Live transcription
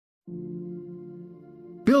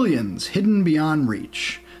Billions hidden beyond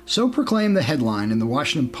reach. So proclaimed the headline in the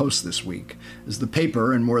Washington Post this week, as the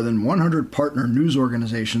paper and more than 100 partner news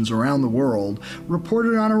organizations around the world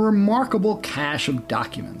reported on a remarkable cache of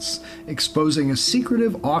documents, exposing a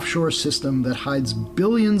secretive offshore system that hides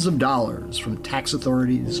billions of dollars from tax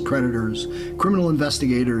authorities, creditors, criminal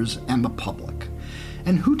investigators, and the public.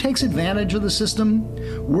 And who takes advantage of the system?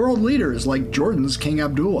 World leaders like Jordan's King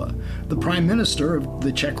Abdullah, the Prime Minister of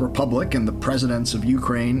the Czech Republic, and the presidents of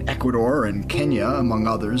Ukraine, Ecuador, and Kenya, among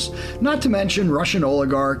others, not to mention Russian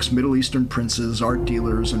oligarchs, Middle Eastern princes, art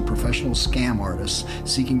dealers, and professional scam artists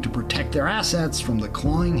seeking to protect their assets from the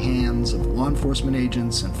clawing hands of law enforcement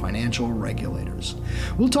agents and financial regulators.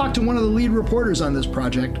 We'll talk to one of the lead reporters on this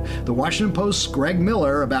project, the Washington Post's Greg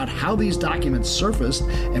Miller, about how these documents surfaced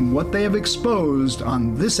and what they have exposed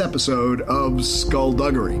on this episode of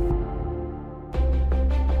Skullduggery.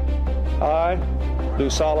 I do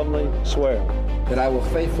solemnly swear that I will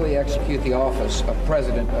faithfully execute the office of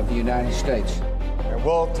President of the United States and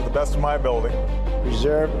will, to the best of my ability,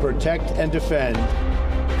 preserve, protect, and defend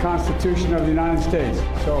the Constitution of the United States.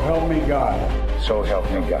 So help me God. So help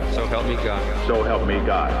me God. So help me God. So help me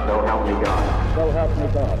God. So help me God. So help me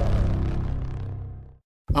God.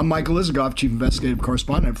 I'm Michael Isikoff, Chief Investigative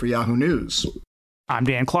Correspondent for Yahoo News. I'm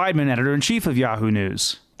Dan Kleidman, Editor-in-Chief of Yahoo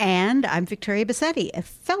News. And I'm Victoria Bassetti, a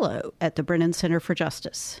fellow at the Brennan Center for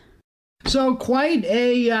Justice. So quite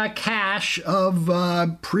a cache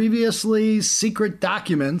of previously secret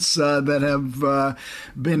documents that have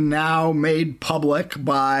been now made public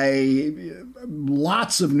by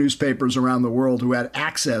lots of newspapers around the world who had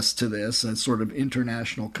access to this, a sort of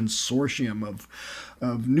international consortium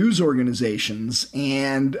of news organizations,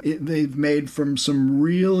 and they've made from some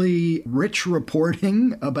really rich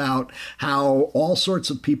reporting about how all sorts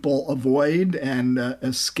of people avoid and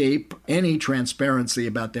escape any transparency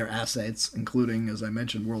about their assets, including, as I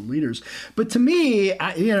mentioned, world leaders. But to me,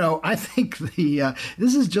 I think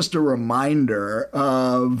this is just a reminder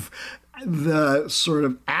of the sort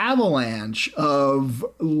of avalanche of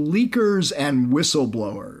leakers and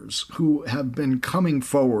whistleblowers who have been coming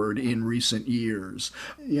forward in recent years.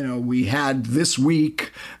 We had this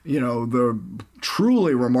week, the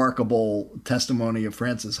truly remarkable testimony of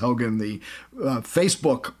Frances Hogan, the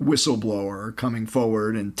Facebook whistleblower, coming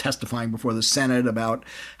forward and testifying before the Senate about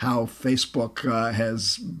how Facebook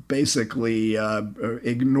has basically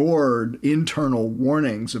ignored internal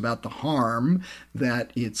warnings about the harm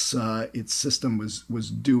that its system was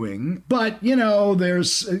doing. But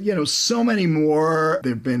there's so many more.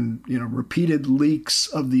 There've been repeated leaks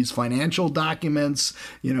of these financial documents.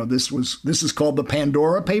 This is called the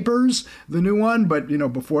Pandora Papers, the new one. But,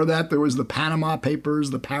 before that, there was the Panama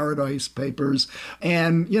Papers, the Paradise Papers.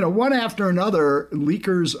 And, one after another,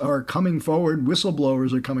 leakers are coming forward,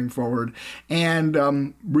 whistleblowers are coming forward,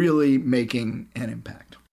 and really making an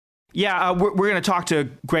impact. Yeah, we're going to talk to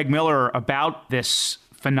Greg Miller about this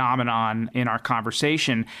phenomenon in our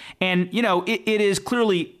conversation. And, it is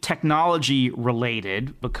clearly technology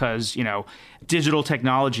related because, digital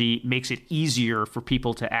technology makes it easier for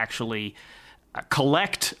people to actually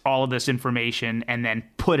collect all of this information and then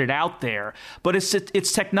put it out there. But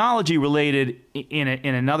it's technology related in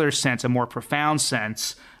another sense, a more profound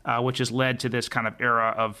sense, which has led to this kind of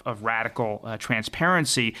era of radical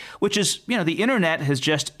transparency, which is, the internet has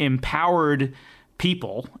just empowered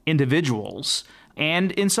people, individuals,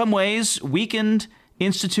 and in some ways weakened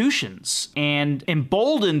institutions and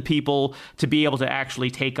emboldened people to be able to actually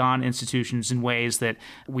take on institutions in ways that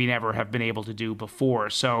we never have been able to do before.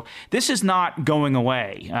 So this is not going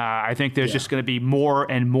away. I think there's just going to be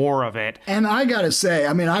more and more of it. And I got to say,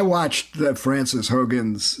 I watched Frances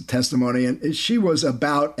Hogan's testimony, and she was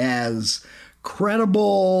about as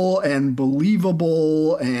credible and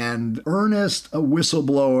believable and earnest a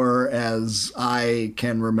whistleblower as I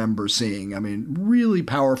can remember seeing. Really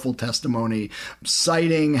powerful testimony,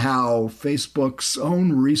 citing how Facebook's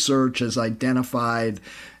own research has identified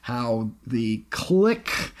how the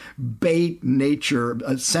clickbait nature,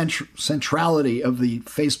 centrality of the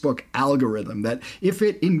Facebook algorithm, that if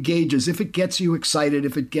it engages, if it gets you excited,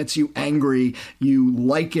 if it gets you angry, you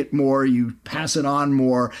like it more, you pass it on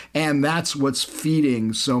more, and that's what's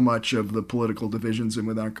feeding so much of the political divisions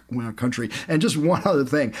within our country. And just one other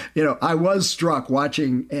thing, I was struck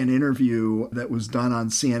watching an interview that was done on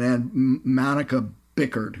CNN, Monica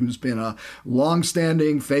Bickert, who's been a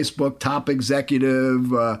longstanding Facebook top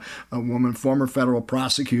executive, a woman, former federal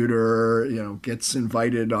prosecutor, gets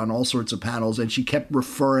invited on all sorts of panels, and she kept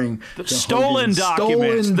referring to stolen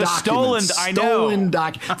documents. I know. Stolen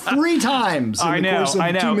documents. 3 times in the course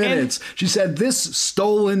of 2 minutes. She said, this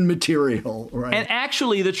stolen material. Right. And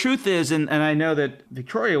actually, the truth is, and I know that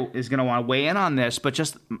Victoria is going to want to weigh in on this, but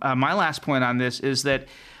just my last point on this is that,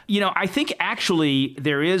 I think actually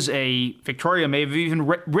there is Victoria may have even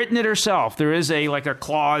written it herself. There is a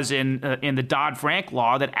clause in the Dodd-Frank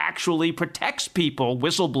law that actually protects people,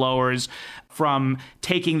 whistleblowers, from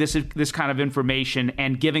taking this kind of information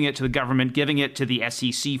and giving it to the government, giving it to the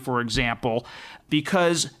SEC, for example,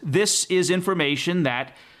 because this is information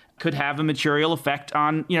that could have a material effect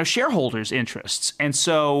on, shareholders' interests. And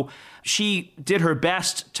so she did her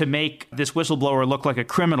best to make this whistleblower look like a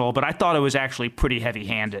criminal, but I thought it was actually pretty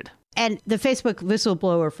heavy-handed. And the Facebook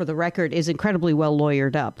whistleblower, for the record, is incredibly well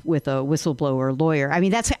lawyered up with a whistleblower lawyer. I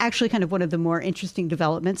mean, that's actually kind of one of the more interesting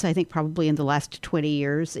developments, I think, probably in the last 20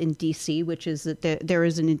 years in D.C., which is that there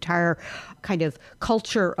is an entire kind of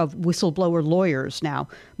culture of whistleblower lawyers now.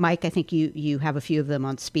 Mike, I think you have a few of them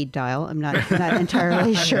on speed dial. I'm not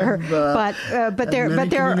entirely sure, but there are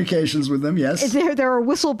communications with them. Yes, there are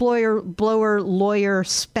whistleblower lawyer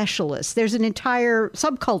specialists. There's an entire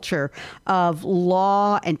subculture of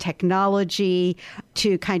law and technology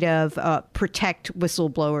to kind of protect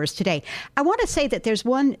whistleblowers today. I want to say that there's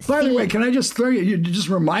one thing. By the way, can I just throw you just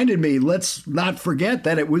reminded me, let's not forget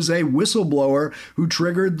that it was a whistleblower who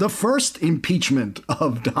triggered the first impeachment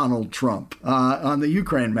of Donald Trump on the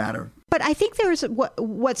Ukraine matter. But I think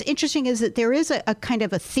what's interesting is that there is a kind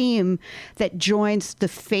of a theme that joins the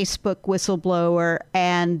Facebook whistleblower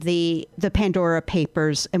and the Pandora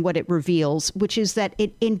Papers and what it reveals, which is that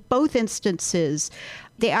in both instances,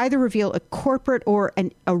 they either reveal a corporate or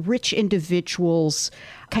a rich individual's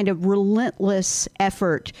kind of relentless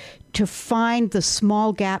effort to find the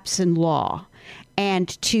small gaps in law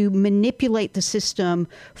and to manipulate the system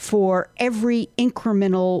for every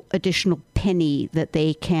incremental additional penny that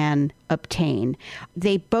they can obtain.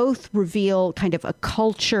 They both reveal kind of a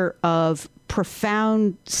culture of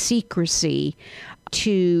profound secrecy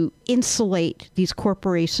to insulate these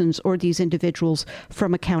corporations or these individuals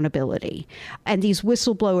from accountability. And these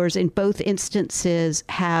whistleblowers in both instances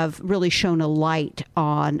have really shone a light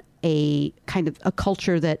on a kind of a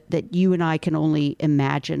culture that you and I can only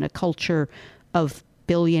imagine, a culture of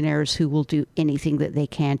billionaires who will do anything that they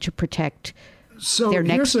can to protect their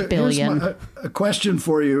next billion. Here's a question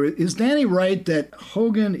for you. Is Danny right that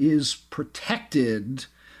Hogan is protected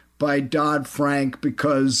by Dodd-Frank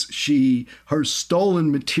because her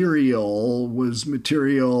stolen material was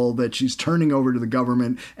material that she's turning over to the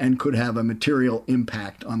government and could have a material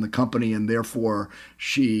impact on the company, and therefore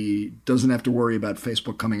she doesn't have to worry about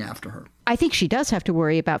Facebook coming after her? I think she does have to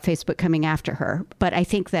worry about Facebook coming after her, but I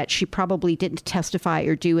think that she probably didn't testify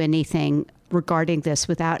or do anything regarding this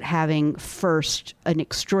without having first an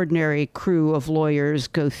extraordinary crew of lawyers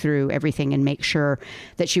go through everything and make sure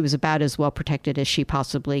that she was about as well protected as she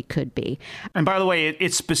possibly could be. And by the way,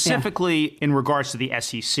 it's specifically in regards to the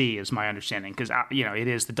SEC, is my understanding, because it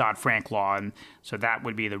is the Dodd-Frank law, and so that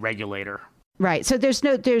would be the regulator. Right. So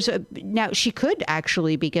now she could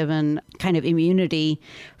actually be given kind of immunity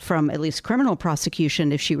from at least criminal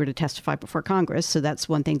prosecution if she were to testify before Congress. So that's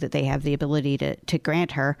one thing that they have the ability to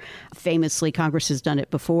grant her. Famously, Congress has done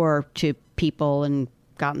it before to people and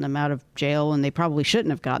gotten them out of jail, and they probably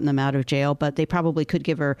shouldn't have gotten them out of jail, but they probably could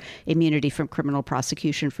give her immunity from criminal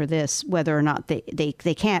prosecution for this, whether or not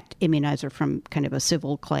they can't immunize her from kind of a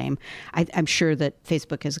civil claim. I'm sure that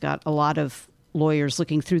Facebook has got a lot of lawyers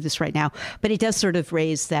looking through this right now, but it does sort of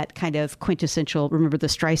raise that kind of quintessential, remember the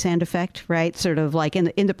Streisand effect, right? Sort of like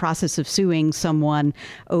in the process of suing someone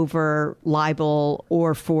over libel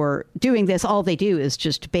or for doing this, all they do is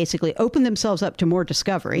just basically open themselves up to more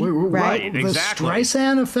discovery, right? The Exactly.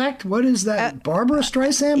 Streisand effect? What is that? Barbara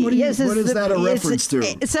Streisand? What is that a reference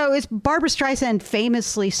to? So it's Barbara Streisand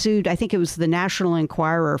famously sued, I think it was the National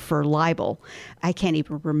Enquirer, for libel. I can't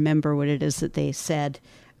even remember what it is that they said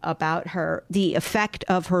about her. The effect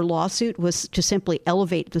of her lawsuit was to simply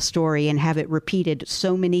elevate the story and have it repeated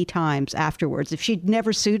so many times afterwards. If she'd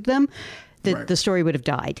never sued them, the story would have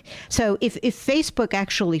died. So if Facebook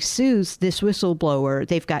actually sues this whistleblower,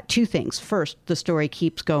 they've got two things. First, the story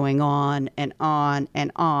keeps going on and on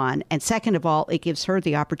and on. And second of all, it gives her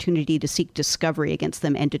the opportunity to seek discovery against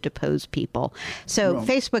them and to depose people. So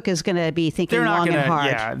Facebook is going to be thinking long and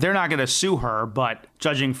hard. Yeah, they're not going to sue her, but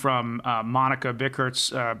judging from Monica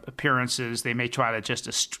Bickert's appearances, they may try to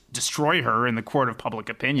just destroy her in the court of public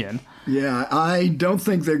opinion. Yeah, I don't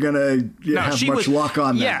think they're going to have much luck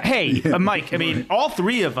on that. Yeah, hey, Mike, I mean, all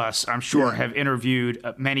three of us, I'm sure, have interviewed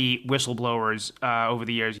many whistleblowers over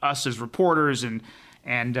the years. Us as reporters and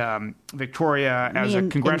Victoria as a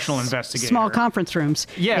congressional investigator. Small conference rooms.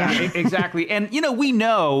 Yeah. Exactly. And, we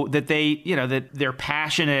know that that they're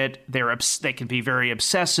passionate, they can be very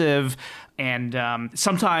obsessive, and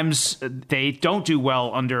sometimes they don't do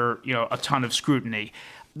well under, a ton of scrutiny.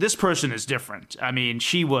 This person is different. I mean,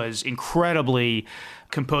 she was incredibly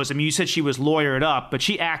composed. I mean, you said she was lawyered up, but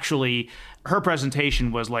her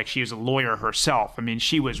presentation was like she was a lawyer herself. I mean,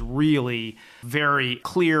 she was really very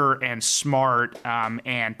clear and smart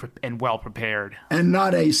and well prepared. And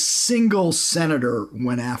not a single senator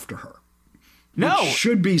went after her. No. Which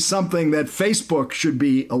should be something that Facebook should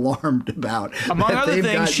be alarmed about. Among other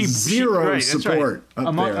things, she zero support.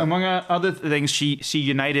 Right. Among other things, she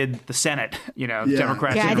united the Senate.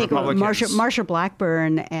 Democrats and Republicans. I think Marsha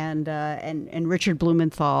Blackburn and Richard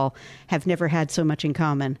Blumenthal have never had so much in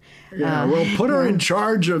common. Yeah, put her in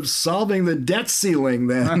charge of solving the debt ceiling.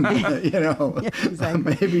 Then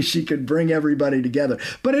exactly. Maybe she could bring everybody together.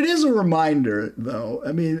 But it is a reminder, though.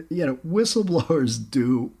 I mean, whistleblowers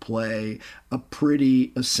do play a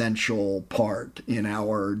pretty essential part in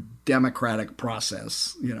our democratic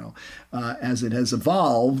process, as it has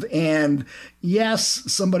evolved. And yes,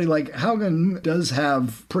 somebody like Haugen does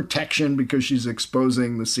have protection because she's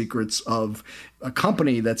exposing the secrets of a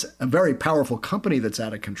company that's a very powerful company that's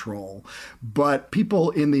out of control. But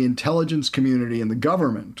people in the intelligence community and the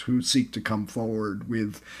government who seek to come forward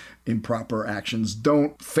with improper actions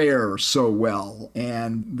don't fare so well.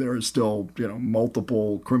 And there are still,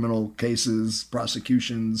 multiple criminal cases,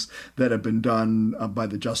 prosecutions that have been done by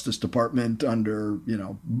the Justice Department under,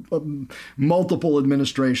 multiple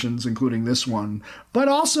administrations, including this one. But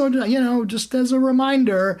also, just as a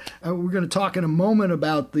reminder, we're going to talk in a moment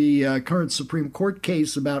about the current Supreme Court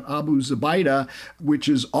case about Abu Zubaydah, which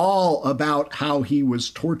is all about how he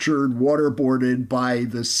was tortured, waterboarded by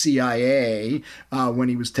the CIA when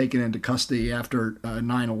he was taken into custody after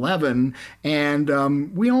 9/11.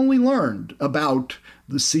 And we only learned about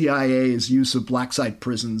the CIA's use of black site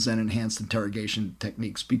prisons and enhanced interrogation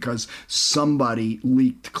techniques because somebody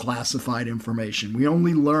leaked classified information. We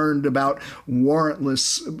only learned about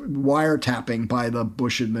warrantless wiretapping by the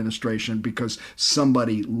Bush administration because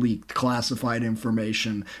somebody leaked classified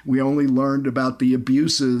information. We only learned about the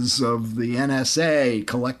abuses of the NSA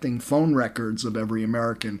collecting phone records of every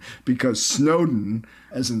American because Snowden,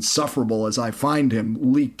 as insufferable as I find him,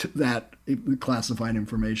 leaked that classified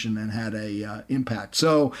information and had a impact.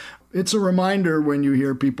 So it's a reminder when you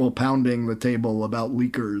hear people pounding the table about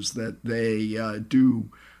leakers that they do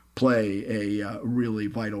play a really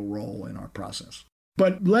vital role in our process.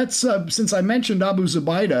 But let's, since I mentioned Abu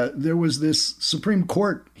Zubaydah, there was this Supreme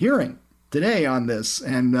Court hearing today on this.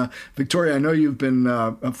 And Victoria, I know you've been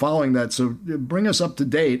following that, so bring us up to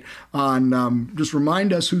date on, just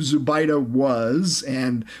remind us who Zubaydah was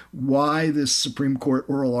and why this Supreme Court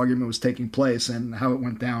oral argument was taking place and how it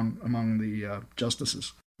went down among the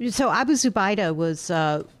justices. So Abu Zubaydah was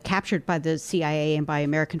captured by the CIA and by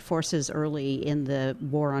American forces early in the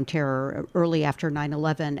war on terror, early after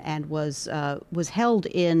 9/11, and was held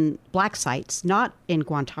in black sites, not in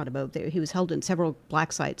Guantanamo. He was held in several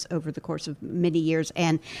black sites over the course of many years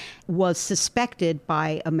and was suspected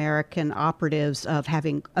by American operatives of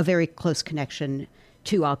having a very close connection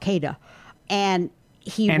to Al-Qaeda. And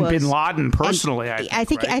Bin Laden personally, I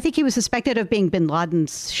think he was suspected of being Bin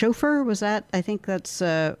Laden's chauffeur. Was that? I think that's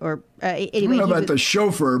anyway. I don't know about the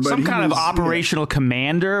chauffeur, but some kind of operational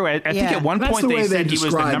commander. I think at one point they said he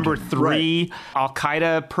was the number 3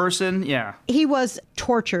 Al-Qaeda person. Yeah, he was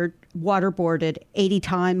tortured, waterboarded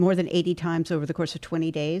more than 80 times over the course of 20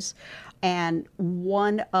 days. And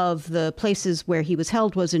one of the places where he was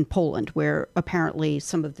held was in Poland, where apparently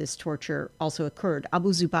some of this torture also occurred.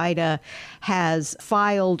 Abu Zubaydah has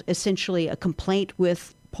filed essentially a complaint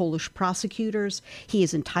with Polish prosecutors. He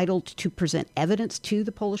is entitled to present evidence to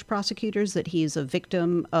the Polish prosecutors that he is a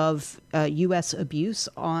victim of U.S. abuse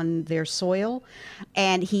on their soil.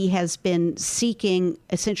 And he has been seeking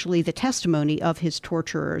essentially the testimony of his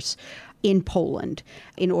torturers in Poland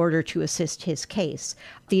in order to assist his case.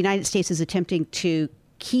 The United States is attempting to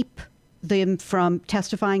keep them from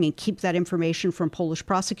testifying and keep that information from Polish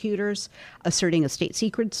prosecutors, asserting a state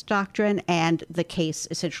secrets doctrine, and the case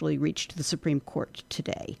essentially reached the Supreme Court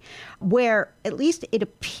today, where at least it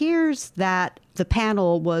appears that the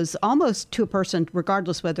panel was almost to a person,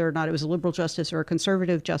 regardless whether or not it was a liberal justice or a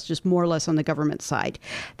conservative justice, more or less on the government side,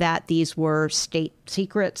 that these were state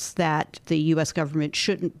secrets, that the U.S. government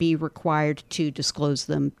shouldn't be required to disclose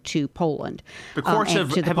them to Poland. The courts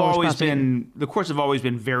have always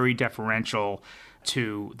been very deferential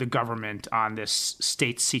to the government on this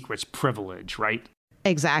state secrets privilege, right?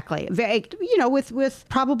 Exactly. With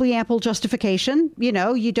probably ample justification.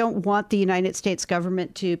 You don't want the United States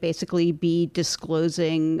government to basically be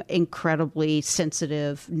disclosing incredibly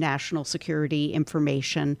sensitive national security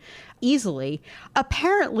information easily.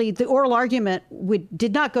 Apparently, the oral argument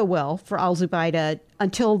did not go well for al-Zubaydah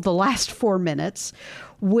until the last 4 minutes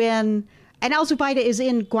and al-Zubaydah is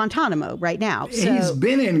in Guantanamo right now. So he's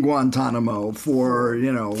been in Guantanamo for,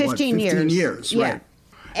 15 years. Yeah. Right.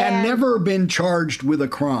 And never been charged with a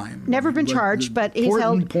crime. Never been charged, but he's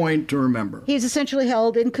held. Important point to remember. He's essentially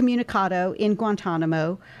held incommunicado in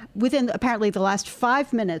Guantanamo. Within apparently the last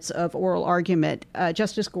 5 minutes of oral argument,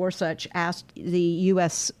 Justice Gorsuch asked the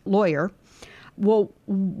U.S. lawyer, well,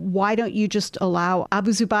 why don't you just allow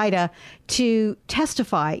Abu Zubaydah to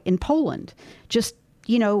testify in Poland? Just,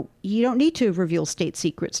 you don't need to reveal state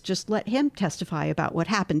secrets. Just let him testify about what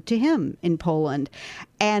happened to him in Poland.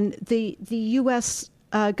 And the U.S.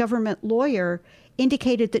 Government lawyer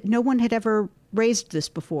indicated that no one had ever raised this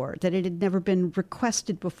before, that it had never been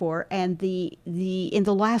requested before, and in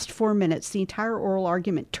the last 4 minutes, the entire oral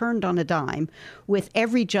argument turned on a dime, with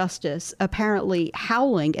every justice apparently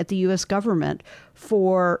howling at the U.S. government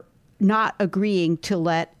for not agreeing to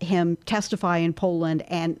let him testify in Poland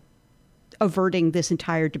and averting this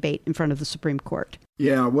entire debate in front of the Supreme Court.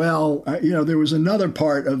 Yeah, well, there was another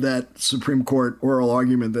part of that Supreme Court oral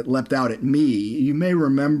argument that leapt out at me. You may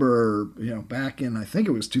remember, back in, I think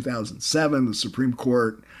it was 2007, the Supreme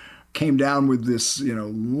Court came down with this,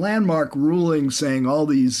 landmark ruling saying all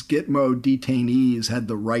these Gitmo detainees had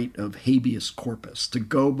the right of habeas corpus to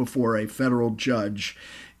go before a federal judge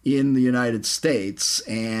in the United States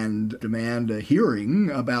and demand a hearing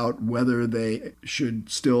about whether they should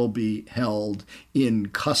still be held in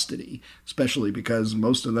custody, especially because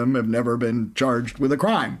most of them have never been charged with a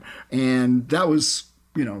crime. And that was,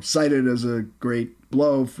 cited as a great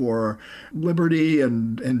blow for liberty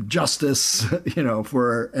and justice,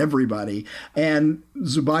 for everybody. And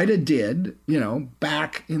Zubaydah did,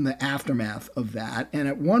 back in the aftermath of that. And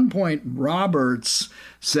at one point, Roberts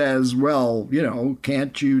says, well,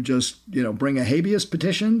 can't you just, bring a habeas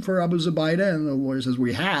petition for Abu Zubaydah? And the lawyer says,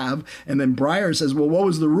 we have. And then Breyer says, well, what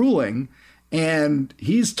was the ruling? And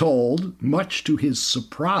he's told, much to his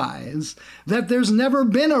surprise, that there's never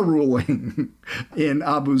been a ruling in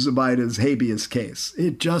Abu Zubaydah's habeas case.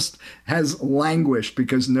 It just has languished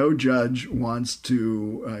because no judge wants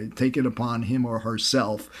to take it upon him or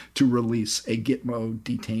herself to release a Gitmo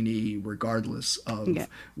detainee, regardless of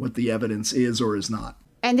what the evidence is or is not.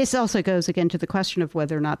 And this also goes again to the question of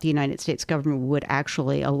whether or not the United States government would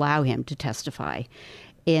actually allow him to testify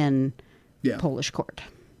in Polish court.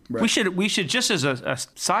 Right. We should just as a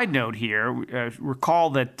side note here, recall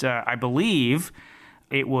that I believe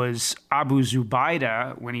it was Abu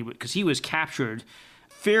Zubaydah because he was captured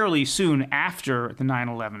fairly soon after the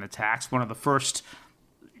 9/11 attacks, one of the first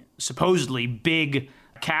supposedly big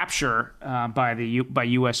capture by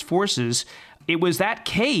U.S. forces. It was that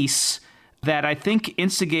case that I think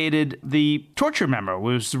instigated the torture memo.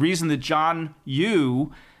 It was the reason that John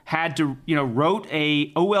Yoo had to, wrote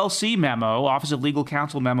a OLC memo, Office of Legal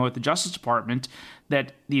Counsel memo at the Justice Department,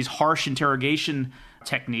 that these harsh interrogation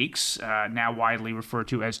techniques, now widely referred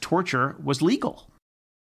to as torture, was legal.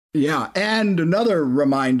 Yeah, and another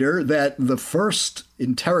reminder that the first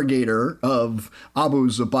interrogator of Abu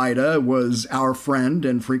Zubaydah was our friend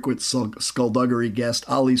and frequent skullduggery guest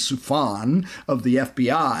Ali Soufan of the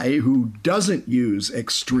FBI, who doesn't use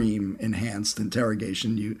extreme enhanced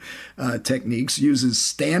interrogation techniques, uses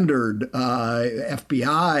standard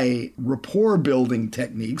FBI rapport building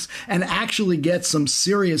techniques, and actually gets some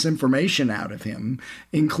serious information out of him,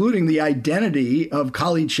 including the identity of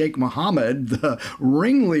Khalid Sheikh Mohammed, the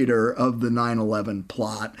ringleader of the 9/11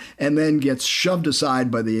 plot, and then gets shoved aside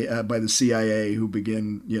aside by the CIA, who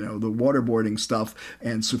begin, the waterboarding stuff.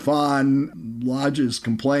 And Soufan lodges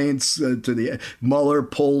complaints to the Mueller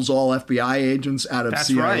pulls all FBI agents out of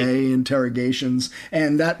CIA interrogations,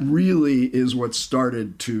 and that really is what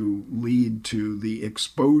started to lead to the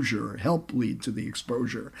exposure, help lead to the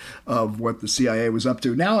exposure of what the CIA was up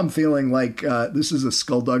to. Now I'm feeling like this is a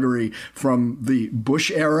skullduggery from the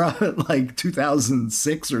Bush era, like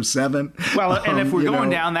 2006 or 7. Well, and if we're going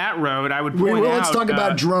down that road, I would point out... Let's talk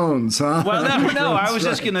about drones, huh? Well, no, I was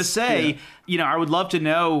just going to say, I would love to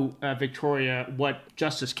know, Victoria, what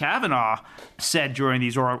Justice Kavanaugh said during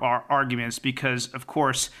these arguments, because, of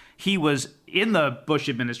course, he was in the Bush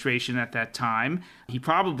administration at that time. He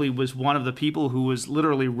probably was one of the people who was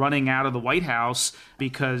literally running out of the White House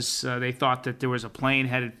because they thought that there was a plane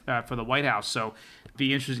headed for the White House. So it'd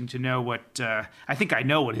be interesting to know what, I think I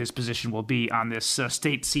know what his position will be on this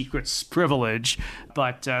state secrets privilege,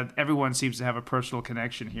 but everyone seems to have a personal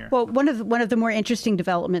connection here. Well, one of the more interesting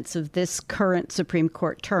developments of this current Supreme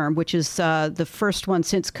Court term, which is the first one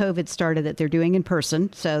since COVID started that they're doing in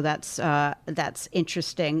person, so that's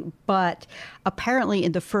interesting. But apparently,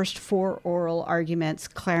 in the first 4 oral arguments,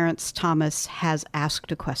 Clarence Thomas has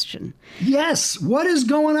asked a question. Yes, what is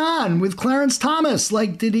going on with Clarence Thomas?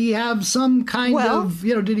 Like, did he have some kind of,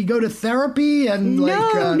 did he go to therapy and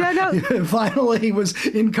no. Finally was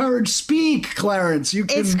encouraged, speak, Clarence. You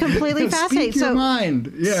can it's completely fascinating. Speak your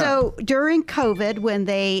mind. Yeah. So during COVID, when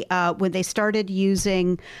they started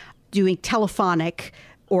doing telephonic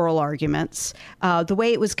oral arguments, the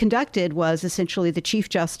way it was conducted was essentially the Chief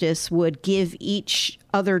Justice would give each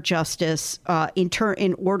other justice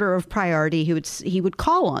in order of priority. He would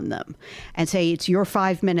call on them and say, "It's your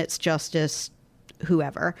 5 minutes, Justice,"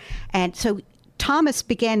 whoever. And so Thomas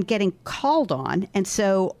began getting called on, and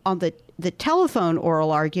so on the telephone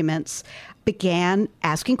oral arguments began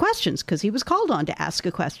asking questions because he was called on to ask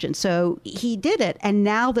a question. So he did it. And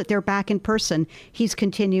now that they're back in person, he's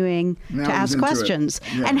continuing to ask questions.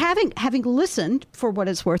 Yeah. And having listened, for what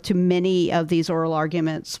it's worth, to many of these oral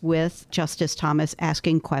arguments with Justice Thomas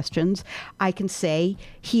asking questions, I can say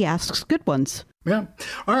he asks good ones. Yeah.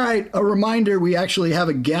 All right. A reminder, we actually have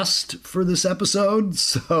a guest for this episode.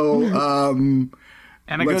 So,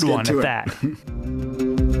 and a good one at that.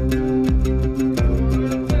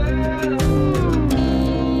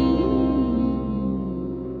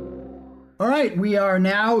 All right, we are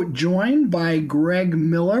now joined by Greg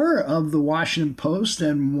Miller of the Washington Post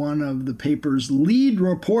and one of the paper's lead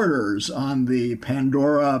reporters on the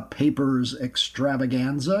Pandora Papers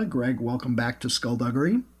extravaganza. Greg, welcome back to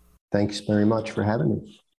Skullduggery. Thanks very much for having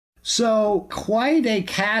me. So, quite a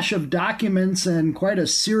cache of documents and quite a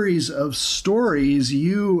series of stories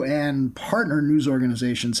you and partner news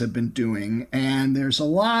organizations have been doing, and there's a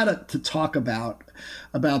lot to talk about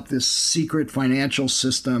this secret financial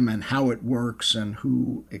system and how it works and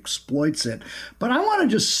who exploits it. But I want to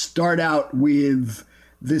just start out with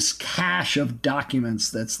this cache of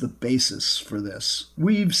documents that's the basis for this.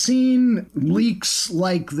 We've seen leaks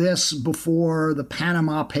like this before. The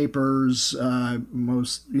Panama Papers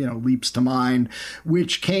most leaps to mind,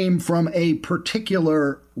 which came from a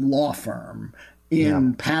particular law firm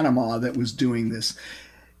in Panama that was doing this.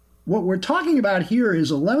 What we're talking about here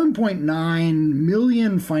is 11.9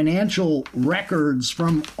 million financial records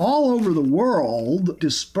from all over the world,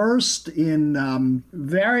 dispersed in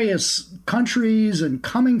various countries and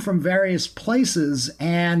coming from various places.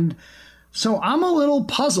 And so I'm a little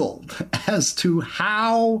puzzled as to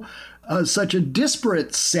how such a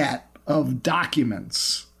disparate set of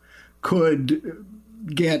documents could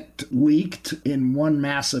get leaked in one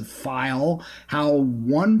massive file, how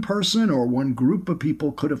one person or one group of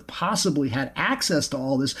people could have possibly had access to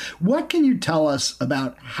all this. What can you tell us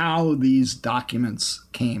about how these documents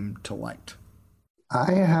came to light?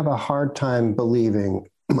 I have a hard time believing,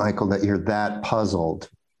 Michael, that you're that puzzled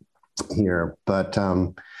here. But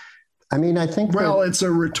I think... Well, it's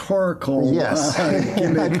a rhetorical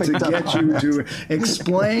gimmick to get you to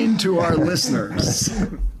explain to our listeners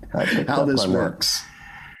how this works.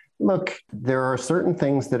 Look, there are certain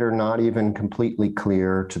things that are not even completely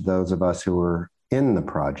clear to those of us who are in the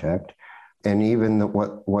project. And even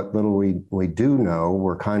what little we do know,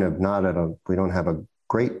 we're kind of we don't have a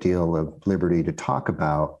great deal of liberty to talk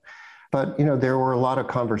about. But, there were a lot of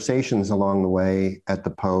conversations along the way at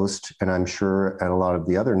the Post, and I'm sure at a lot of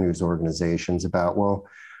the other news organizations about, well,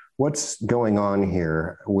 what's going on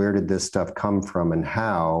here? Where did this stuff come from and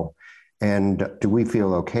how? And do we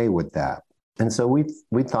feel okay with that? And so we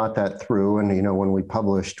thought that through. And, when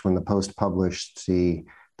the Post published the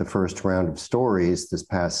first round of stories this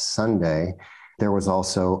past Sunday, there was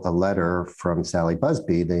also a letter from Sally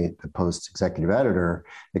Busby, the Post's executive editor,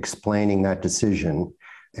 explaining that decision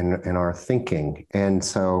and our thinking. And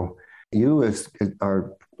so you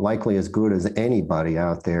are likely as good as anybody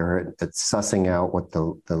out there at sussing out what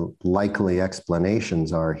the likely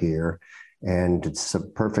explanations are here. And it's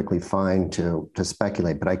perfectly fine to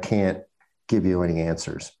speculate, but I can't give you any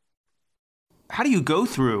answers. How do you go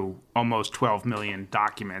through almost 12 million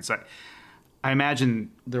documents? I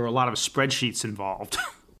imagine there are a lot of spreadsheets involved.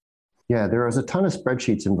 Yeah, there is a ton of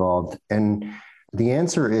spreadsheets involved. And the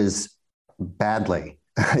answer is badly,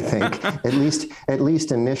 I think, at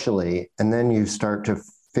least initially. And then you start to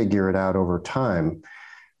figure it out over time.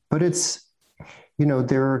 But it's,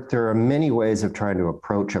 there are many ways of trying to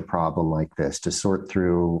approach a problem like this. To sort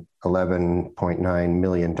through 11.9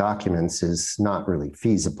 million documents is not really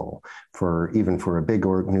feasible even for a big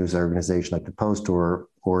news organization like the Post or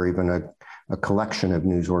even a collection of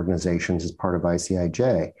news organizations as part of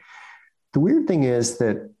ICIJ. The weird thing is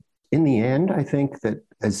that in the end, I think that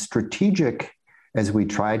as strategic as we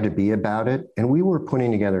tried to be about it, and we were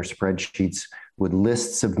putting together spreadsheets with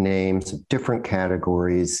lists of names of different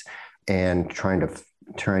categories and trying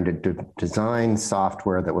to design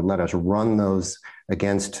software that would let us run those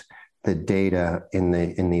against the data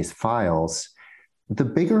in these files.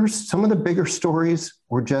 Some of the bigger stories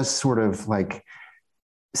were just sort of like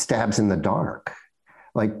stabs in the dark.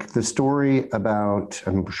 Like the story about,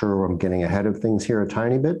 I'm sure I'm getting ahead of things here a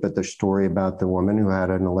tiny bit, but the story about the woman who had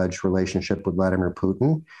an alleged relationship with Vladimir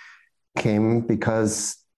Putin came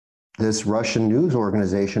because this Russian news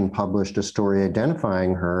organization published a story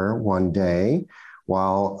identifying her one day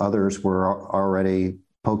while others were already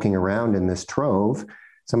poking around in this trove.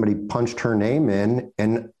 Somebody punched her name in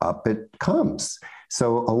and up it comes.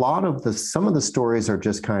 So some of the stories are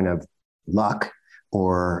just kind of luck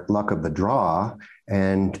or luck of the draw,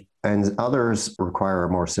 and others require a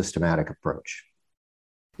more systematic approach.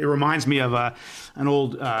 It reminds me of an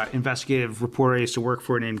old investigative reporter I used to work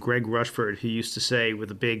for named Greg Rushford, who used to say with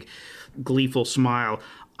a big gleeful smile,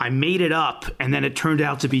 "I made it up, and then it turned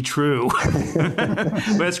out to be true."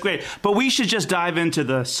 But that's great. But we should just dive into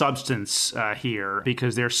the substance here,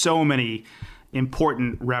 because there's so many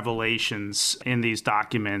important revelations in these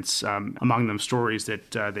documents, among them stories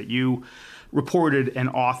that you reported and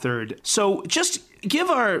authored. So just give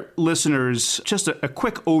our listeners just a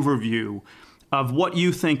quick overview of what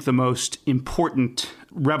you think the most important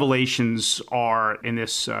revelations are in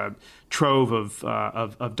this trove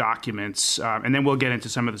of documents, and then we'll get into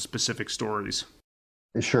some of the specific stories.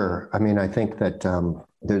 Sure. I mean, I think that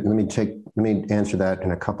let me answer that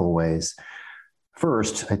in a couple of ways.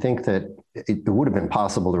 First, I think that it would have been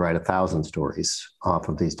possible to write 1,000 stories off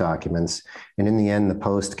of these documents. And in the end, the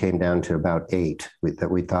Post came down to about 8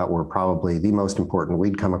 that we thought were probably the most important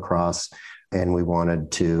we'd come across, and we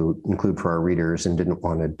wanted to include for our readers and didn't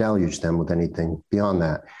want to deluge them with anything beyond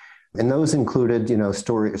that. And those included,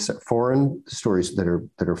 foreign stories that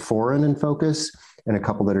are foreign in focus, and a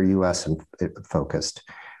couple that are U.S. focused.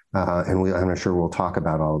 I'm sure we'll talk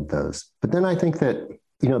about all of those. But then I think that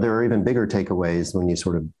there are even bigger takeaways when you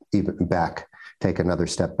sort of take another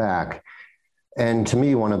step back. And to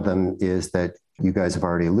me, one of them is that you guys have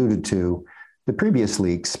already alluded to the previous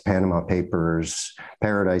leaks, Panama Papers,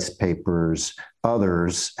 Paradise Papers,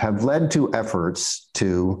 others have led to efforts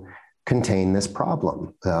to contain this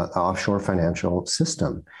problem, the offshore financial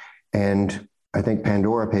system. And I think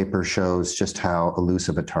Pandora Papers shows just how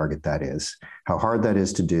elusive a target that is, how hard that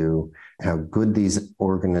is to do, how good these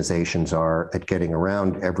organizations are at getting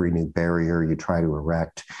around every new barrier you try to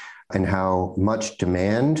erect, and how much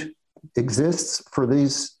demand exists for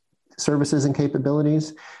these services and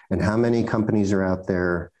capabilities, and how many companies are out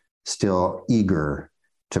there still eager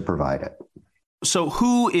to provide it. So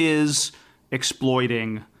who is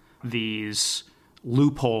exploiting these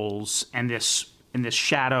loopholes and this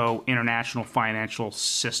shadow international financial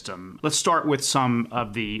system? Let's start with some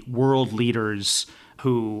of the world leaders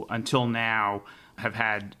who until now have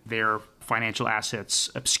had their financial assets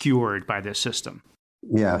obscured by this system.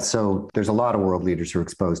 Yeah, so there's a lot of world leaders who are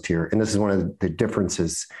exposed here. And this is one of the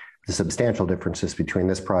differences, the substantial differences between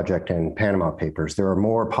this project and Panama Papers. There are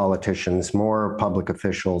more politicians, more public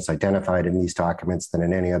officials identified in these documents than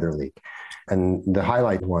in any other leak. And the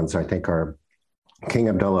highlight ones, I think, are King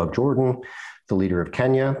Abdullah of Jordan, the leader of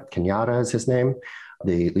Kenya, Kenyatta is his name,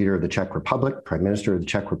 the leader of the Czech Republic, Prime Minister of the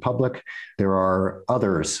Czech Republic. There are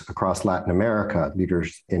others across Latin America,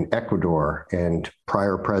 leaders in Ecuador, and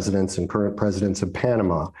prior presidents and current presidents of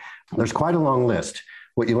Panama. There's quite a long list.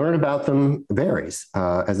 What you learn about them varies.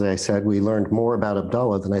 As I said, we learned more about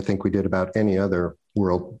Abdullah than I think we did about any other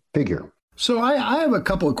world figure. So I have a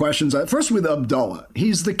couple of questions. First, with Abdullah,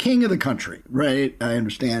 he's the king of the country, right? I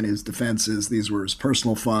understand his defenses. These were his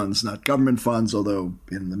personal funds, not government funds, although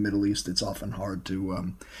in the Middle East, it's often hard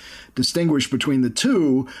to distinguish between the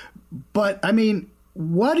two. But I mean,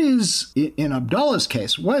 what is, in Abdullah's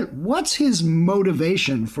case, what's his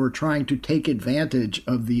motivation for trying to take advantage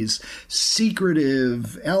of these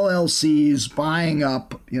secretive LLCs buying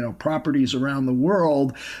up, properties around the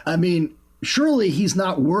world? I mean, surely he's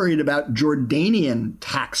not worried about Jordanian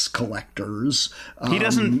tax collectors. He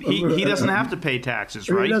doesn't. He doesn't have to pay taxes,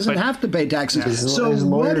 right? He doesn't have to pay taxes. Yeah. So his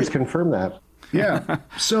lawyers confirm that. Yeah.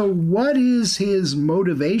 So what is his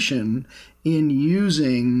motivation in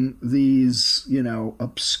using these,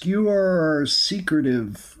 obscure,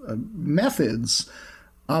 secretive methods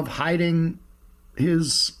of hiding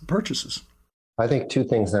his purchases? I think two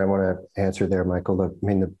things that I want to answer there, Michael.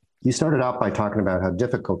 You started out by talking about how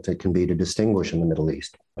difficult it can be to distinguish in the Middle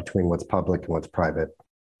East between what's public and what's private.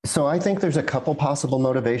 So I think there's a couple possible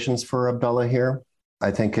motivations for Abdullah here.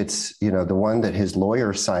 I think it's, the one that his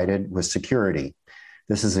lawyer cited was security.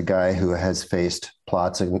 This is a guy who has faced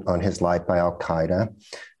plots on his life by al-Qaeda,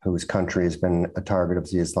 whose country has been a target of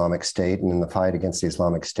the Islamic State. And in the fight against the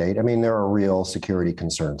Islamic State, there are real security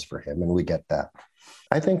concerns for him, and we get that.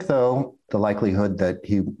 I think, though, the likelihood that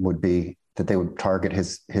they would target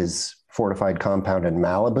his fortified compound in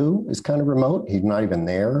Malibu is kind of remote. He's not even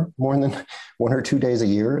there more than 1 or 2 days a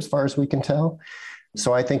year, as far as we can tell.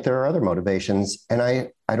 So I think there are other motivations. And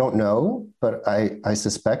I don't know, but I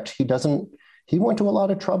suspect he went to a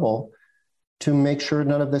lot of trouble to make sure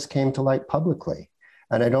none of this came to light publicly.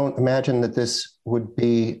 And I don't imagine that this would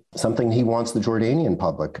be something he wants the Jordanian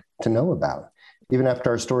public to know about. Even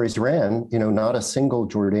after our stories ran, not a single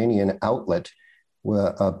Jordanian outlet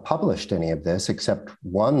published any of this except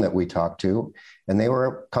one that we talked to, and they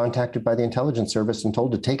were contacted by the intelligence service and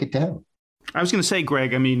told to take it down. I was going to say,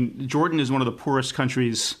 Greg, Jordan is one of the poorest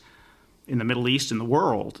countries in the Middle East in the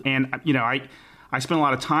world. And, I spent a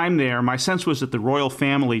lot of time there. My sense was that the royal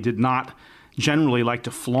family did not generally like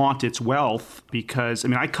to flaunt its wealth because,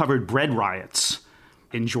 I covered bread riots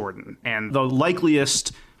in Jordan. And the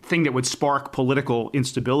likeliest thing that would spark political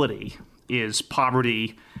instability is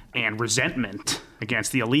poverty and resentment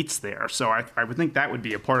against the elites there. So I would think that would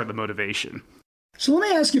be a part of the motivation. So let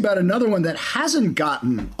me ask you about another one that hasn't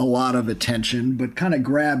gotten a lot of attention, but kind of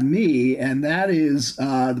grabbed me, and that is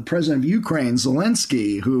the president of Ukraine,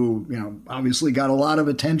 Zelensky, who obviously got a lot of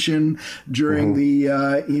attention during the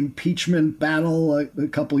impeachment battle a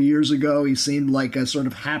couple of years ago. He seemed like a sort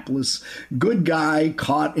of hapless good guy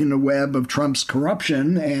caught in a web of Trump's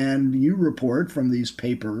corruption, and you report from these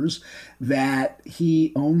papers that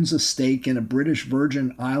he owns a stake in a British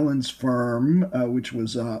Virgin Islands firm, which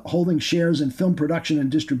was holding shares in film production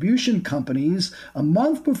and distribution companies. A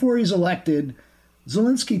month before he's elected,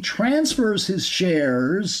 Zelensky transfers his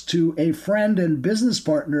shares to a friend and business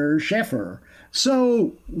partner, Schaeffer.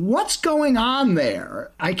 So what's going on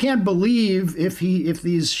there? I can't believe if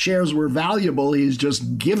these shares were valuable, he's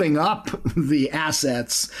just giving up the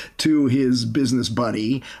assets to his business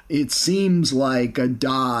buddy. It seems like a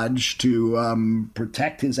dodge to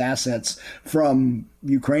protect his assets from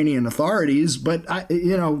Ukrainian authorities. But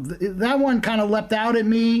that one kind of leapt out at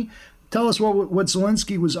me. Tell us what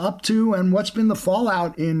Zelensky was up to and what's been the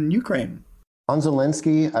fallout in Ukraine. On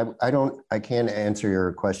Zelensky, I can't answer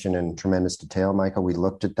your question in tremendous detail, Michael. We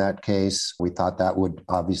looked at that case. We thought that would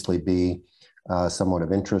obviously be somewhat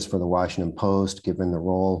of interest for the Washington Post, given the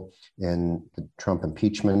role in the Trump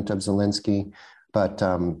impeachment of Zelensky. But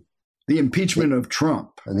the impeachment of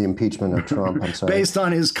Trump. The impeachment of Trump, I'm sorry. Based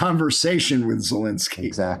on his conversation with Zelensky.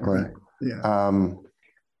 Exactly. Right. Yeah.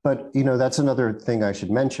 But, that's another thing I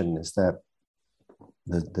should mention is that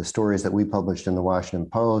the stories that we published in the Washington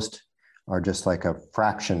Post are just like a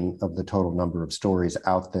fraction of the total number of stories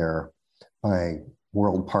out there by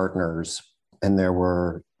world partners. And there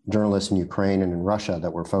were journalists in Ukraine and in Russia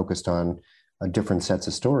that were focused on different sets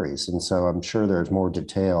of stories. And so I'm sure there's more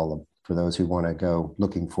detail for those who want to go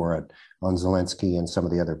looking for it on Zelensky and some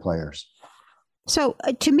of the other players. So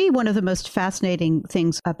to me, one of the most fascinating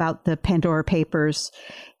things about the Pandora Papers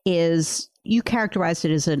is you characterized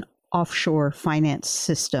it as an offshore finance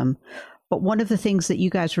system. But one of the things that you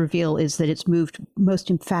guys reveal is that it's moved most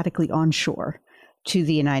emphatically onshore to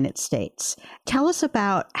the United States. Tell us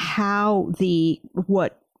about how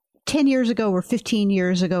 10 years ago or 15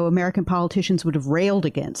 years ago, American politicians would have railed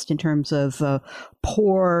against in terms of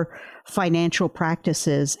poor financial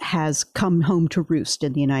practices has come home to roost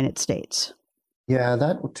in the United States. Yeah,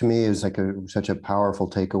 that to me is like such a powerful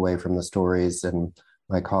takeaway from the stories. And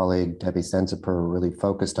my colleague, Debbie Sensiper, really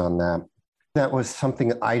focused on that. That was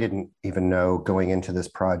something I didn't even know going into this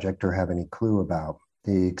project or have any clue about.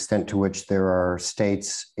 The extent to which there are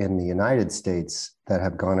states in the United States that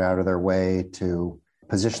have gone out of their way to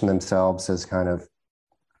position themselves as kind of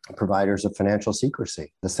providers of financial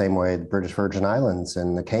secrecy, the same way the British Virgin Islands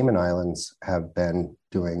and the Cayman Islands have been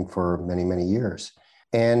doing for many, many years.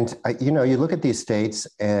 And, you look at these states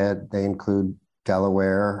and they include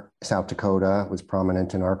Delaware, South Dakota was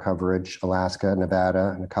prominent in our coverage, Alaska,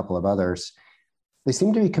 Nevada, and a couple of others. They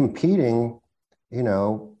seem to be competing,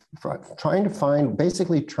 trying to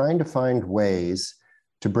find ways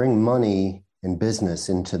to bring money and business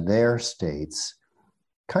into their states,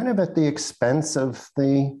 kind of at the expense of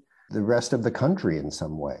the rest of the country in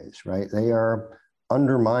some ways, right? They are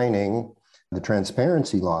undermining the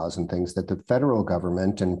transparency laws and things that the federal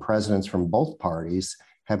government and presidents from both parties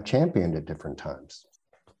have championed at different times.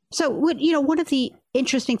 So, one of the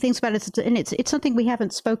interesting things about it, and it's something we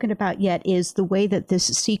haven't spoken about yet, is the way that this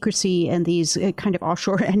secrecy and these kind of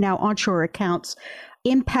offshore and now onshore accounts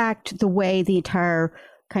impact the way the entire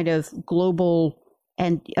kind of global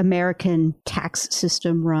and American tax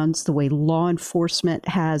system runs, the way law enforcement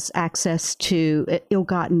has access to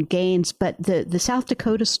ill-gotten gains. But the South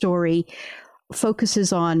Dakota story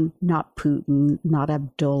focuses on not Putin, not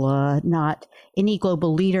Abdullah, not any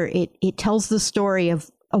global leader. It tells the story of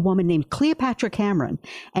a woman named Cleopatra Cameron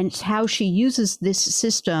and how she uses this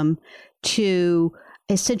system to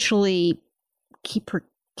essentially keep her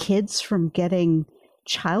kids from getting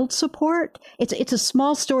child support. It's a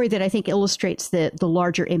small story that I think illustrates the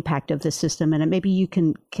larger impact of the system, and maybe you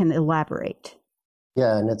can elaborate.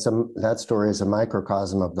 Yeah, and that story is a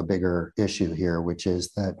microcosm of the bigger issue here, which is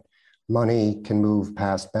that money can move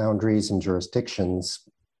past boundaries and jurisdictions,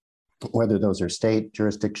 whether those are state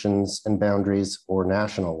jurisdictions and boundaries or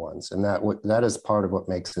national ones. And that is part of what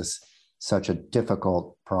makes this such a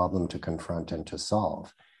difficult problem to confront and to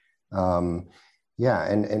solve. And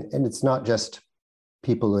it's not just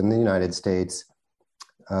people in the United States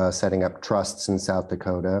setting up trusts in South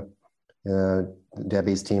Dakota.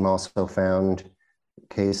 Debbie's team also found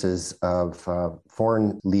cases of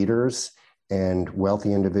foreign leaders and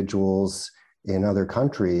wealthy individuals in other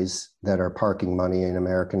countries that are parking money in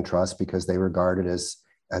American trusts because they regard it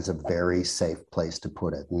as a very safe place to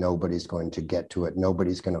put it. Nobody's going to get to it.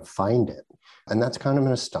 Nobody's going to find it. And that's kind of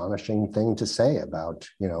an astonishing thing to say about,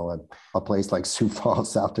 a place like Sioux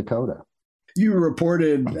Falls, South Dakota. You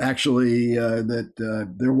reported, actually,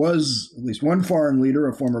 that there was at least one foreign leader,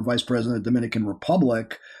 a former vice president of the Dominican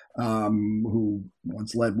Republic, who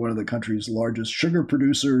once led one of the country's largest sugar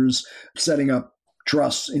producers, setting up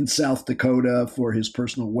trusts in South Dakota for his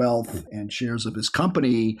personal wealth and shares of his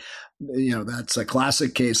company. That's a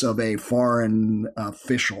classic case of a foreign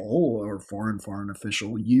official or foreign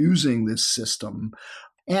official using this system.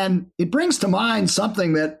 And it brings to mind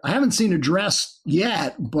something that I haven't seen addressed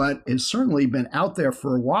yet, but has certainly been out there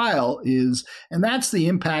for a while, and that's the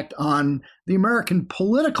impact on the American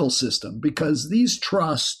political system, because these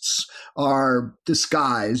trusts are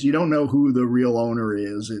disguised. You don't know who the real owner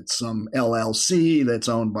is. It's some LLC that's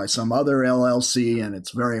owned by some other LLC, and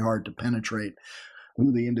it's very hard to penetrate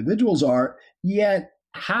who the individuals are. Yet,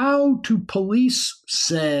 how to police,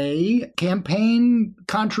 say, campaign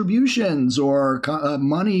contributions or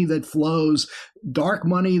money that flows, dark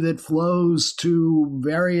money that flows to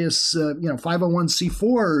various,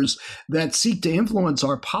 501c4s that seek to influence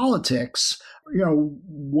our politics.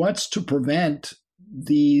 What's to prevent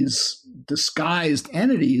these disguised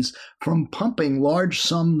entities from pumping large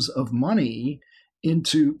sums of money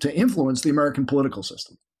to influence the American political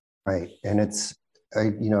system? Right. And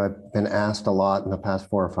I've been asked a lot in the past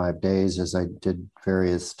 4 or 5 days as I did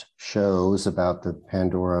various shows about the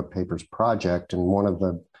Pandora Papers project. And one of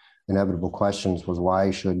the inevitable questions was, why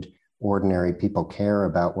should ordinary people care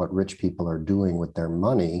about what rich people are doing with their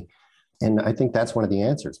money? And I think that's one of the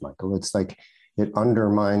answers, Michael. It's like it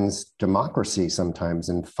undermines democracy sometimes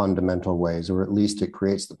in fundamental ways, or at least it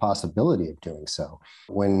creates the possibility of doing so.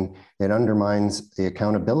 When it undermines the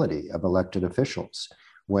accountability of elected officials,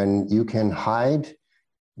 when you can hide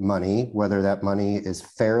money, whether that money is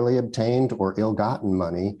fairly obtained or ill-gotten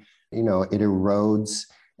money, it erodes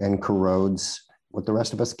and corrodes what the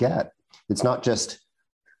rest of us get. It's not just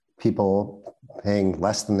people paying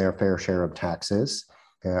less than their fair share of taxes.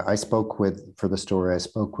 For the story, I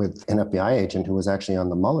spoke with an FBI agent who was actually on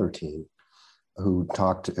the Mueller team, who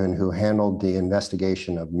talked and who handled the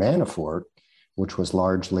investigation of Manafort, which was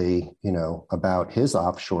largely, about his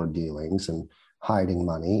offshore dealings and hiding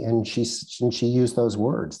money. And she used those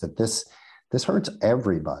words that this hurts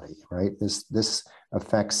everybody, right? This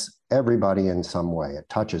affects everybody in some way. It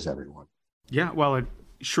touches everyone. Yeah, well,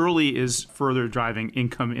 surely is further driving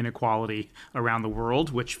income inequality around the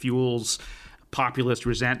world, which fuels populist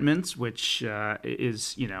resentments, which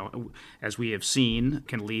is, as we have seen,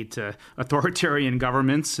 can lead to authoritarian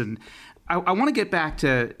governments. And I want to get back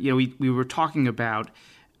to, we were talking about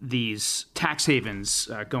these tax havens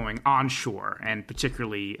going onshore, and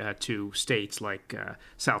particularly to states like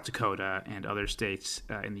South Dakota and other states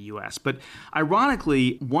in the U.S. But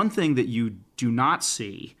ironically, one thing that you do not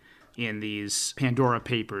see in these Pandora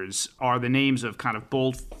Papers are the names of kind of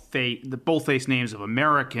the bold-faced names of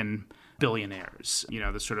American billionaires.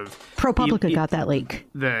 The sort of ProPublica got that leak.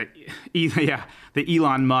 The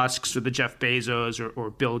Elon Musks or the Jeff Bezos or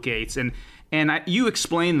Bill Gates, and you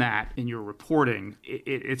explain that in your reporting.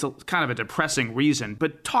 It's a kind of a depressing reason,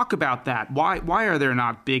 but talk about that. Why are there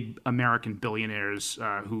not big American billionaires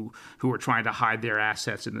who are trying to hide their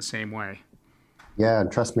assets in the same way? Yeah,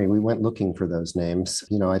 and trust me, we went looking for those names.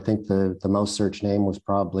 I think the most searched name was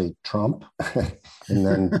probably Trump, and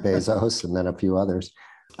then Bezos, and then a few others.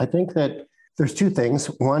 I think that there's two things.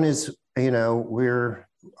 One is,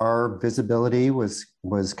 our visibility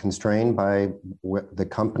was constrained by the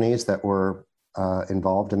companies that were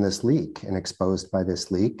involved in this leak and exposed by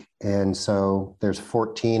this leak. And so there's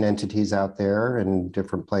 14 entities out there in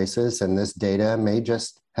different places, and this data may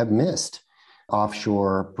just have missed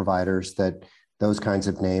offshore providers that those kinds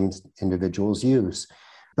of names individuals use.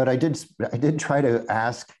 But I did try to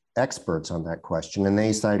ask experts on that question, and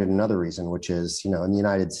they cited another reason, which is, in the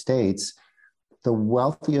United States, the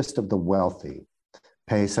wealthiest of the wealthy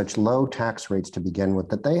pay such low tax rates to begin with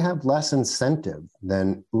that they have less incentive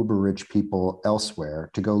than uber rich people elsewhere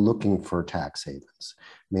to go looking for tax havens.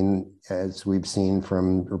 I mean, as we've seen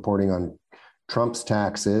from reporting on Trump's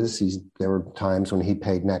taxes, there were times when he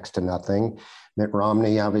paid next to nothing. Mitt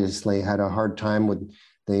Romney obviously had a hard time with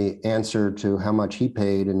the answer to how much he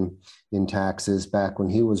paid in taxes back when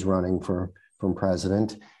he was running from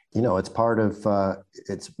president. It's part of,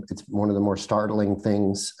 it's one of the more startling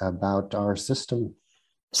things about our system.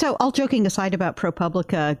 So all joking aside about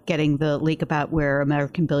ProPublica getting the leak about where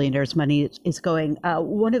American billionaires' money is going,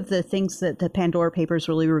 one of the things that the Pandora Papers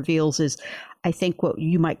really reveals is, I think, what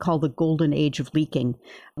you might call the golden age of leaking.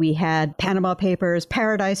 We had Panama Papers,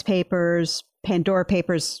 Paradise Papers, Pandora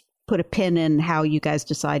Papers. Put a pin in how you guys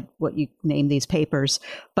decide what you name these papers.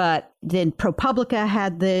 But then ProPublica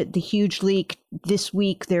had the huge leak. This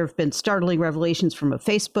week, there have been startling revelations from a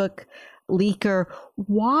Facebook leaker.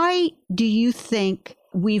 Why do you think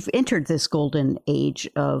we've entered this golden age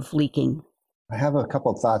of leaking? I have a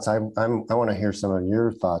couple of thoughts. I want to hear some of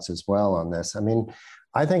your thoughts as well on this. I mean,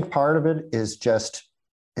 I think part of it is just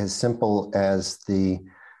as simple as the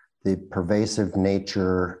pervasive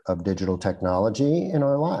nature of digital technology in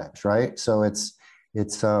our lives, right? So it's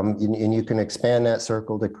and you can expand that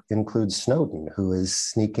circle to include Snowden, who is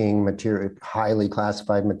sneaking highly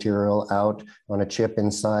classified material out on a chip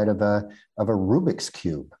inside of a Rubik's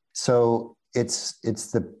Cube. So it's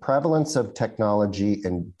the prevalence of technology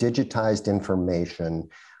and digitized information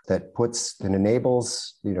that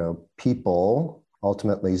enables, people,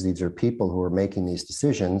 ultimately these are people who are making these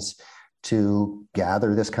decisions, to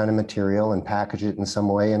gather this kind of material and package it in some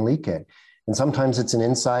way and leak it. And sometimes it's an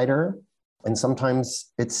insider, and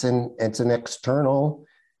sometimes it's an external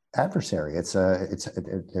adversary.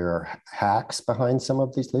 There are hacks behind some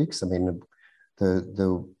of these leaks. I mean,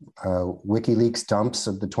 the WikiLeaks dumps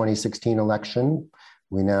of the 2016 election,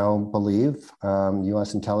 we now believe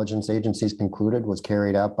U.S. intelligence agencies concluded was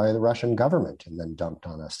carried out by the Russian government and then dumped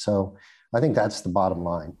on us. So I think that's the bottom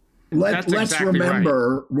line. Let's exactly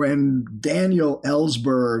remember when Daniel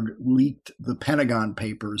Ellsberg leaked the Pentagon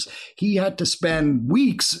Papers, he had to spend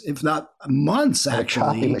weeks, if not months,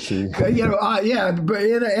 actually, copy machine. But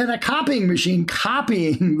in a copying machine,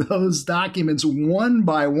 copying those documents one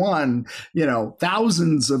by one,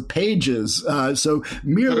 thousands of pages. So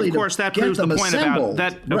merely, but of course, that proves the point about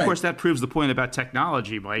that. Of course, that proves the point about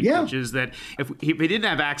technology, Mike, which is that if we didn't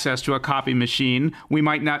have access to a copy machine, we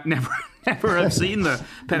might never have seen the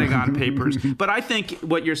Pentagon Papers. But I think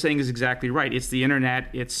what you're saying is exactly right. It's the internet,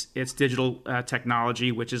 it's digital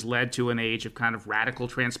technology, which has led to an age of kind of radical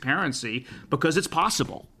transparency because it's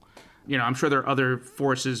possible. I'm sure there are other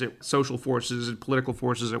forces, social forces and political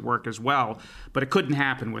forces at work as well, but it couldn't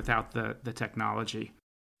happen without the technology.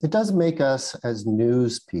 It does make us as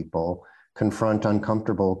news people confront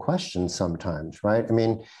uncomfortable questions sometimes, right? I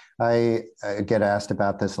mean, I get asked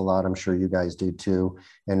about this a lot. I'm sure you guys do too.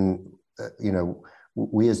 And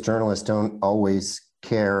we as journalists don't always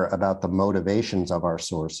care about the motivations of our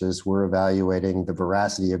sources. We're evaluating the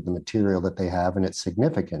veracity of the material that they have and its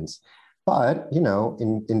significance. But,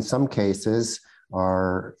 in some cases,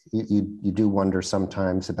 you do wonder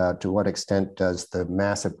sometimes about to what extent does the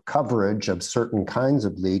massive coverage of certain kinds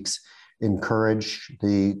of leaks encourage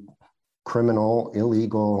the criminal,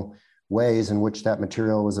 illegal ways in which that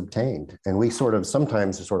material was obtained. And we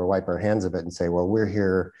sometimes wipe our hands of it and say, well, we're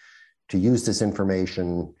here to use this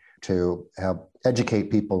information to help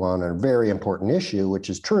educate people on a very important issue, which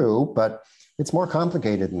is true, but it's more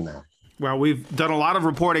complicated than that. Well, we've done a lot of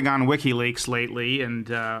reporting on WikiLeaks lately,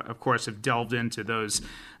 and of course have delved into those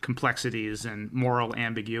complexities and moral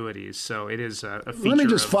ambiguities. So it is a feature. Let me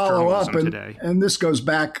just follow up, today. And this goes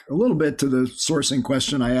back a little bit to the sourcing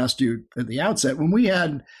question I asked you at the outset.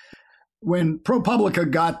 When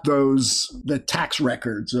ProPublica got the tax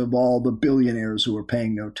records of all the billionaires who were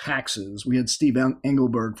paying no taxes, we had Steve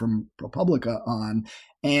Engelberg from ProPublica on,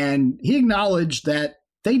 and he acknowledged that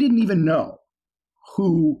they didn't even know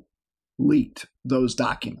who leaked those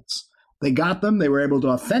documents. They got them, they were able to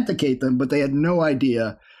authenticate them, but they had no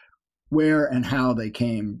idea where and how they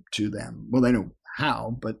came to them. Well, they knew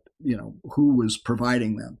how, but who was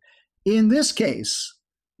providing them. In this case,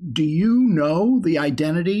 do you know the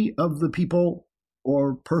identity of the people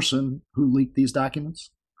or person who leaked these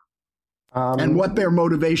documents? And what their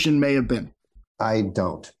motivation may have been? I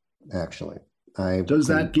don't, actually. Does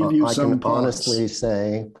that give you some pause? I can honestly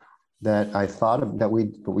say that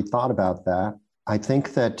we thought about that. I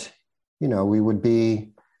think that, we would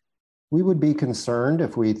be concerned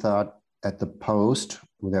if we thought at the Post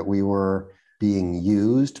that we were being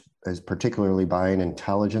used as particularly by an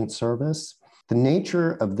intelligence service. The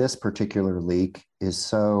nature of this particular leak is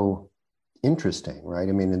so interesting, right?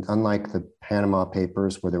 I mean, unlike the Panama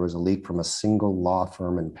Papers, where there was a leak from a single law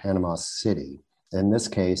firm in Panama City, in this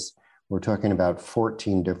case, we're talking about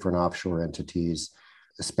 14 different offshore entities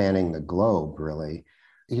spanning the globe, really.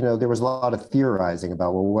 There was a lot of theorizing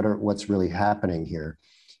about, well, what's really happening here?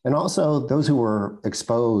 And also, those who were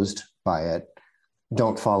exposed by it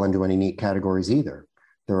don't fall into any neat categories either.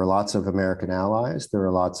 There are lots of American allies. There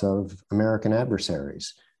are lots of American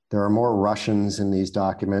adversaries. There are more Russians in these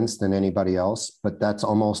documents than anybody else, but that's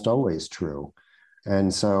almost always true.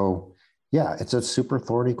 And so, yeah, it's a super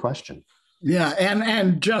thorny question. Yeah,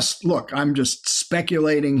 and just look, I'm just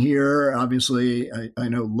speculating here. Obviously, I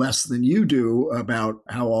know less than you do about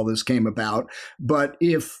how all this came about. But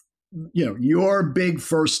if, your big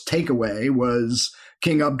first takeaway was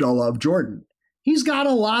King Abdullah of Jordan, he's got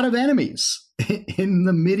a lot of enemies in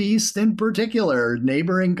the Mideast in particular,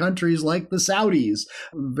 neighboring countries like the Saudis,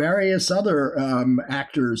 various other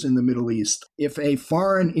actors in the Middle East. If a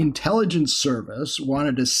foreign intelligence service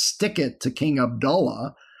wanted to stick it to King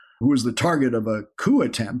Abdullah, who was the target of a coup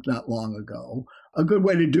attempt not long ago, a good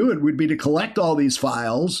way to do it would be to collect all these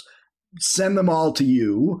files, send them all to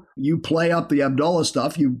you. You play up the Abdullah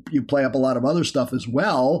stuff. You play up a lot of other stuff as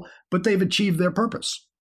well, but they've achieved their purpose.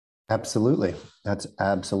 Absolutely. That's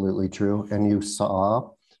absolutely true. And you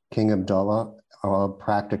saw King Abdullah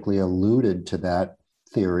practically alluded to that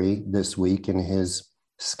theory this week in his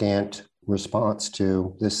scant response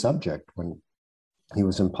to this subject when he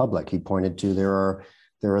was in public. He pointed to there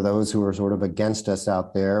are those who are sort of against us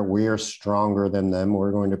out there. We are stronger than them.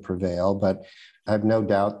 We're going to prevail. But I have no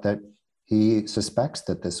doubt that he suspects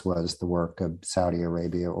that this was the work of Saudi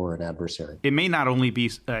Arabia or an adversary. It may not only be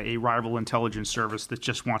a rival intelligence service that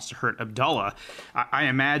just wants to hurt Abdullah. I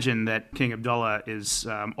imagine that King Abdullah is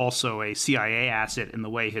also a CIA asset in the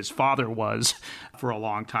way his father was for a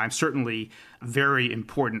long time. Certainly a very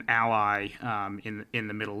important ally in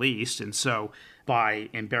the Middle East. And so by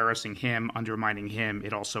embarrassing him, undermining him,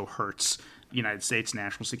 it also hurts United States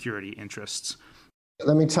national security interests.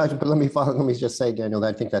 Let me just say, Daniel,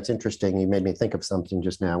 I think that's interesting. You made me think of something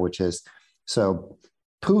just now, which is, so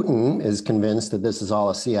Putin is convinced that this is all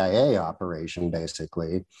a CIA operation,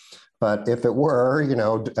 basically. But if it were,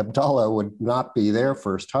 Abdullah would not be their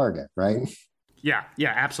first target, right? Yeah,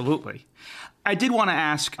 absolutely. I did want to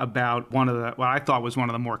ask about what I thought was one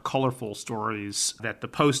of the more colorful stories that the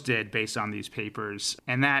Post did based on these papers,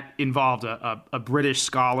 and that involved a British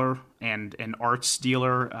scholar and an arts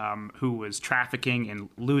dealer who was trafficking in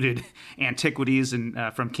looted antiquities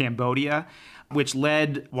from Cambodia, which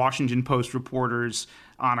led Washington Post reporters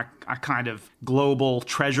on a kind of global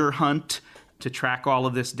treasure hunt to track all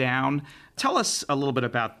of this down. Tell us a little bit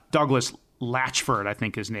about Douglas Latchford, I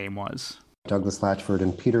think his name was. Douglas Latchford,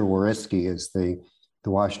 and Peter Wariski is the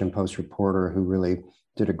Washington Post reporter who really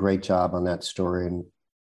did a great job on that story. And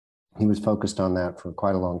he was focused on that for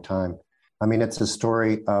quite a long time. I mean, it's a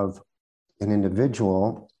story of an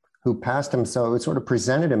individual who sort of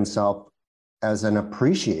presented himself as an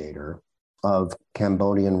appreciator of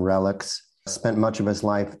Cambodian relics spent much of his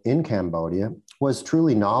life in Cambodia, was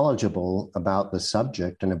truly knowledgeable about the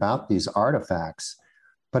subject and about these artifacts,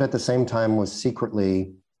 but at the same time was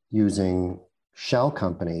secretly using shell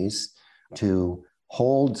companies to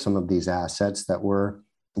hold some of these assets that were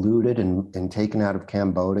looted and taken out of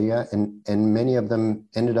Cambodia, and many of them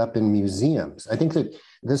ended up in museums. I think that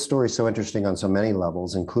this story is so interesting on so many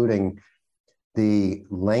levels, including the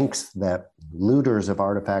lengths that looters of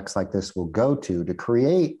artifacts like this will go to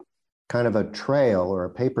create kind of a trail or a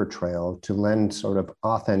paper trail to lend sort of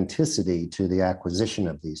authenticity to the acquisition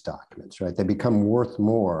of these documents, right? They become worth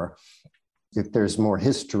more if there's more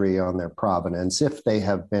history on their provenance, if they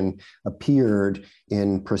have been appeared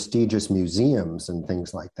in prestigious museums and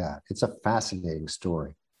things like that. It's a fascinating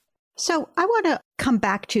story. So I want to come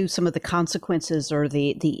back to some of the consequences or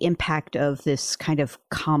the impact of this kind of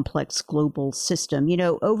complex global system. You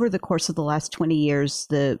know, over the course of the last 20 years,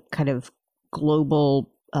 the kind of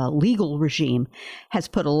global legal regime has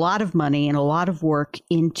put a lot of money and a lot of work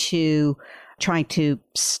into trying to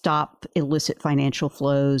stop illicit financial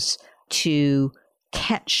flows, to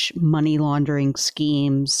catch money laundering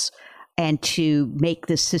schemes, and to make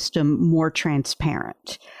the system more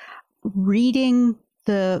transparent. Reading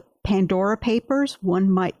the Pandora Papers, one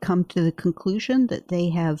might come to the conclusion that they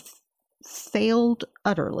have failed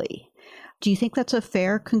utterly. Do you think that's a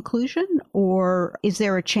fair conclusion, or is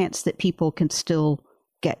there a chance that people can still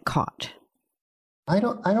get caught? I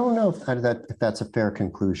don't know if that's a fair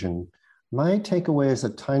conclusion. My takeaway is a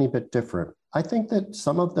tiny bit different. I think that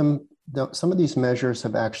some of these measures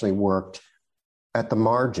have actually worked at the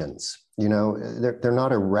margins. You know, they're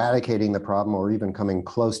not eradicating the problem or even coming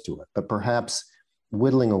close to it, but perhaps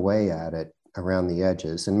whittling away at it around the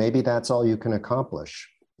edges. And maybe that's all you can accomplish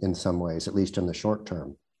in some ways, at least in the short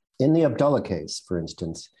term. In the Abdullah case, for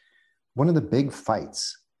instance, one of the big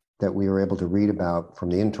fights that we were able to read about from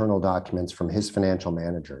the internal documents from his financial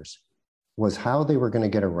managers was how they were going to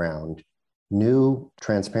get around new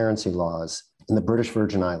transparency laws in the British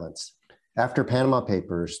Virgin Islands. After Panama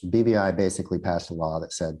Papers, the BVI basically passed a law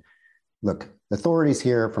that said, look, authorities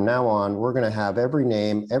here from now on, we're going to have every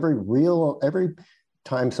name, every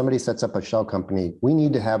time somebody sets up a shell company, we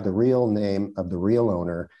need to have the real name of the real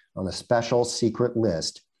owner on a special secret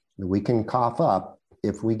list that we can cough up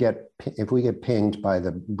if we get pinged by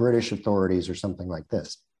the British authorities or something like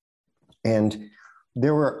this. And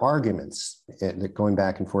there were arguments going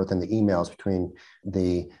back and forth in the emails between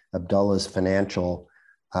the Abdullah's financial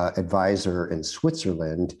advisor in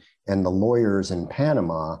Switzerland and the lawyers in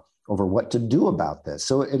Panama over what to do about this.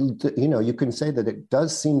 So, you can say that it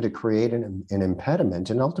does seem to create an impediment,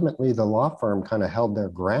 and ultimately the law firm kind of held their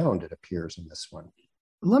ground, it appears, in this one.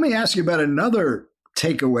 Let me ask you about another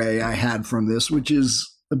takeaway I had from this, which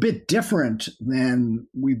is a bit different than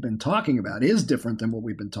we've been talking about, is different than what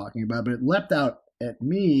we've been talking about, but it leapt out at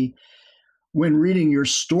me when reading your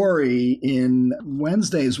story in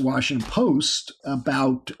Wednesday's Washington Post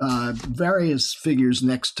about various figures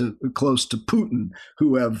close to Putin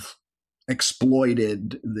who have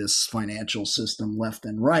exploited this financial system left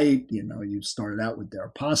and right. You know, you started out with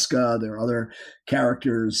Deripaska. There are other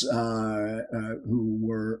characters who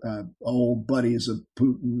were old buddies of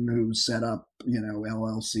Putin who set up,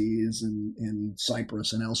 LLCs in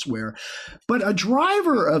Cyprus and elsewhere. But a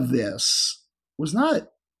driver of this was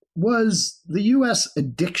the U.S.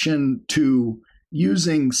 addiction to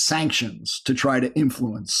using sanctions to try to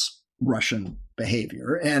influence Russian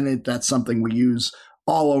behavior. And that's something we use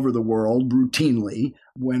all over the world routinely.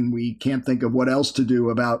 When we can't think of what else to do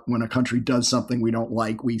about when a country does something we don't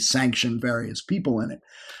like, we sanction various people in it.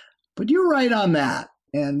 But you're right on that.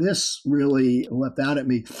 And this really leapt out at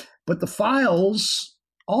me. But the files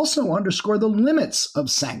also underscore the limits of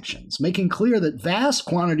sanctions, making clear that vast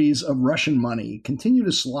quantities of Russian money continue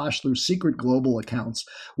to slosh through secret global accounts,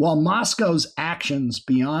 while Moscow's actions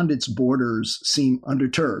beyond its borders seem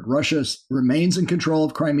undeterred. Russia remains in control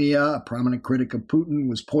of Crimea. A prominent critic of Putin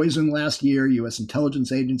was poisoned last year. U.S.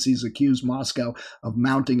 intelligence agencies accused Moscow of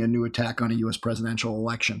mounting a new attack on a U.S. presidential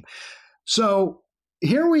election. So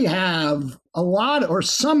here we have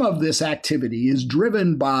some of this activity is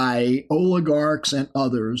driven by oligarchs and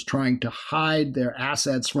others trying to hide their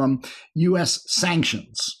assets from U.S.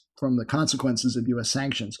 sanctions, from the consequences of U.S.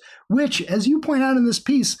 sanctions, which, as you point out in this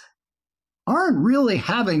piece, aren't really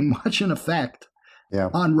having much an effect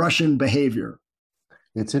on Russian behavior.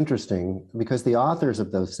 It's interesting because the authors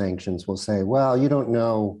of those sanctions will say, well, you don't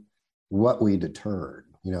know what we deterred.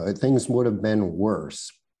 Things would have been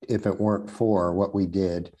worse if it weren't for what we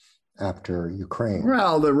did after Ukraine.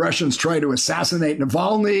 Well, the Russians tried to assassinate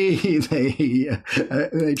Navalny.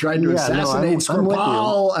 They tried to assassinate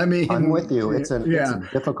Skripal. I'm with you. It's a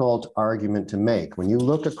difficult argument to make. When you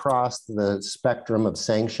look across the spectrum of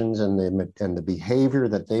sanctions and the behavior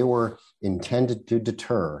that they were intended to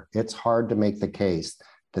deter, it's hard to make the case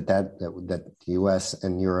that the U.S.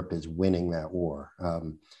 and Europe is winning that war.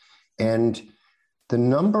 And the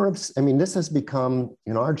number of, this has become,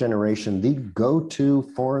 in our generation, the go-to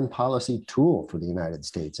foreign policy tool for the United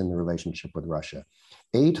States in the relationship with Russia.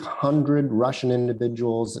 800 Russian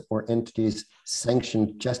individuals or entities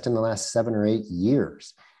sanctioned just in the last 7 or 8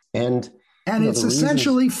 years. And it's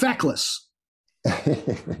essentially feckless.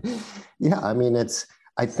 Yeah,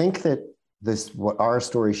 I think that what our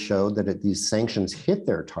story showed, that these sanctions hit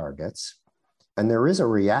their targets, and there is a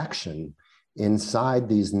reaction inside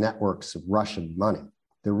these networks of Russian money.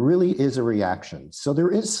 There really is a reaction. So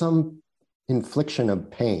there is some infliction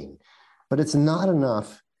of pain, but it's not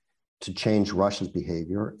enough to change Russia's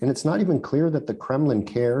behavior. And it's not even clear that the Kremlin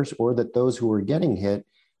cares, or that those who are getting hit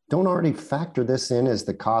don't already factor this in as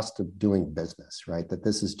the cost of doing business, right? That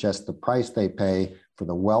this is just the price they pay for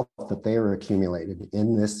the wealth that they are accumulating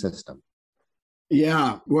in this system.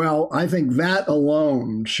 Yeah, well, I think that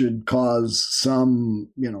alone should cause some,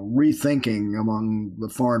 rethinking among the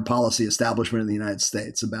foreign policy establishment in the United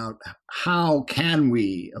States about how can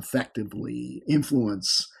we effectively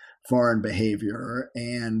influence foreign behavior,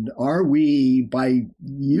 and are we, by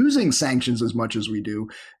using sanctions as much as we do,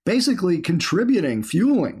 basically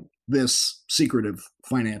fueling this secretive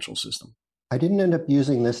financial system? I didn't end up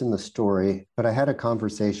using this in the story, but I had a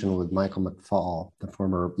conversation with Michael McFaul, the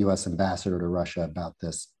former U.S. ambassador to Russia, about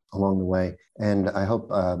this along the way. And I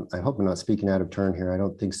hope I'm not speaking out of turn here. I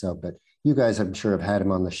don't think so, but you guys, I'm sure, have had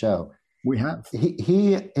him on the show. We have.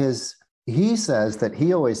 He says that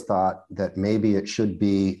he always thought that maybe it should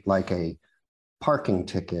be like a parking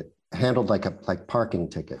ticket, handled like parking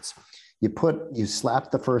tickets. You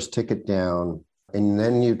slap the first ticket down, and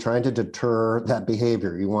then you're trying to deter that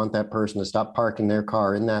behavior. You want that person to stop parking their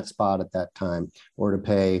car in that spot at that time, or to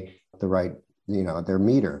pay the right, their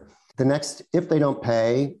meter. If they don't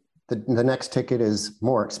pay, the next ticket is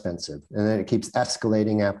more expensive. And then it keeps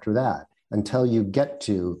escalating after that until you get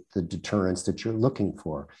to the deterrence that you're looking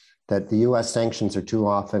for. That the US sanctions are too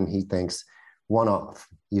often, he thinks, one-off.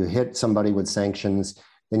 You hit somebody with sanctions,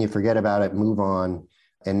 then you forget about it, move on,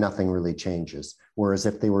 and nothing really changes. Whereas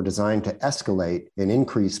if they were designed to escalate and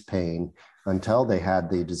increase pain until they had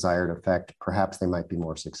the desired effect, perhaps they might be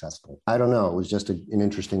more successful. I don't know. It was just an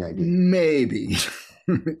interesting idea. Maybe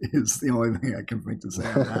is the only thing I can think to say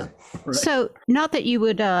on that. Right. So not that you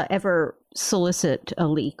would ever solicit a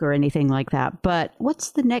leak or anything like that, but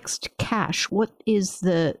what's the next cache? What is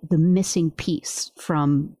the missing piece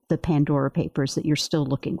from the Pandora Papers that you're still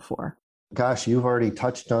looking for? Gosh, you've already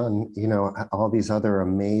touched on, all these other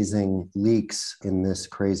amazing leaks in this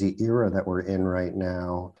crazy era that we're in right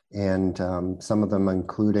now. And some of them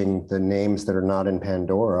including the names that are not in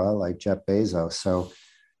Pandora, like Jeff Bezos. So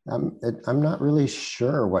I'm not really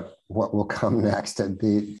sure what will come next.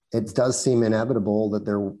 It does seem inevitable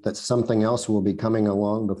that something else will be coming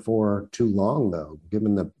along before too long, though,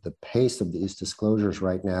 given the pace of these disclosures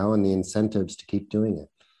right now and the incentives to keep doing it.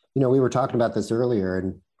 We were talking about this earlier,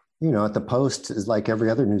 and at the Post, is like every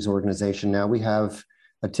other news organization now, we have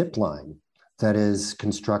a tip line that is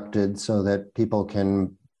constructed so that people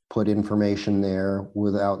can put information there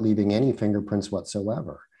without leaving any fingerprints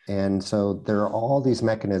whatsoever. And so there are all these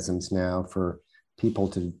mechanisms now for people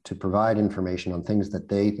to provide information on things that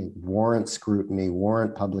they think warrant scrutiny,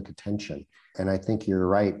 warrant public attention. And I think you're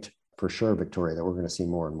right, for sure, Victoria, that we're going to see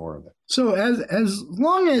more and more of it. So as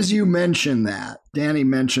long as you mention that, Danny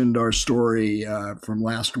mentioned our story from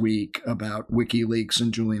last week about WikiLeaks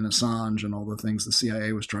and Julian Assange and all the things the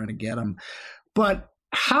CIA was trying to get him. But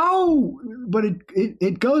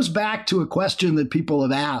it goes back to a question that people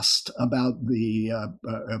have asked about the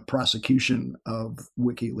prosecution of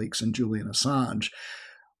WikiLeaks and Julian Assange,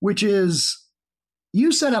 which is,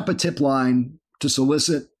 you set up a tip line to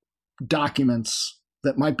solicit documents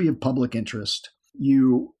that might be of public interest.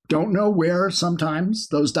 You don't know where sometimes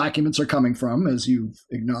those documents are coming from, as you've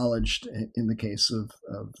acknowledged in the case of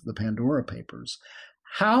the Pandora Papers.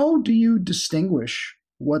 How do you distinguish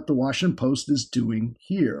what the Washington Post is doing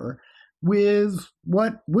here with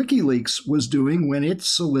what WikiLeaks was doing when it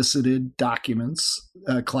solicited documents,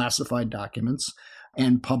 classified documents,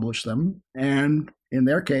 and published them? And in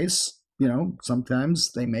their case,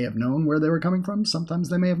 sometimes they may have known where they were coming from, sometimes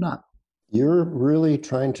they may have not. You're really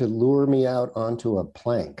trying to lure me out onto a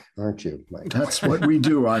plank, aren't you, Mike? That's what we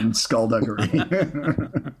do on Skullduggery.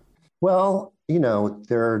 Well,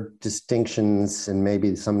 there are distinctions, and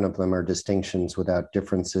maybe some of them are distinctions without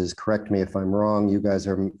differences. Correct me if I'm wrong. You guys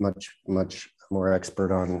are much more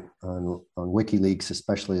expert on WikiLeaks,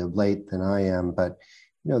 especially of late, than I am. But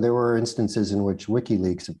there were instances in which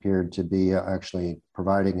WikiLeaks appeared to be actually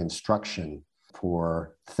providing instruction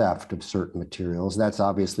for theft of certain materials. That's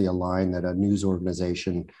obviously a line that a news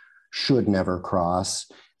organization should never cross,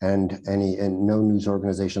 and no news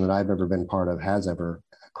organization that I've ever been part of has ever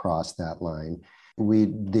crossed that line.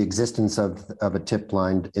 The existence of a tip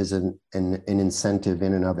line is an incentive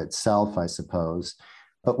in and of itself, I suppose,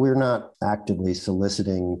 but we're not actively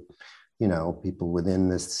soliciting people within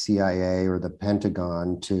the CIA or the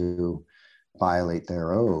Pentagon to violate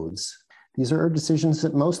their oaths. These are decisions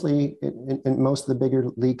that mostly, in most of the bigger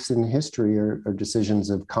leaks in history, are decisions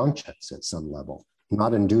of conscience at some level,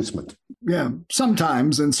 not inducement. Yeah,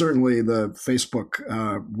 sometimes, and certainly the Facebook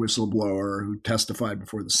whistleblower who testified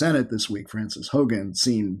before the Senate this week, Frances Hogan,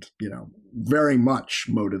 seemed, very much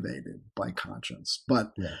motivated by conscience.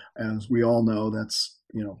 But as we all know, that's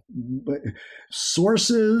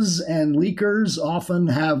sources and leakers often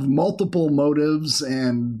have multiple motives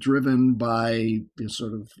and driven by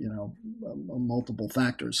multiple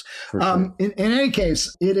factors. Sure. In any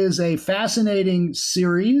case, it is a fascinating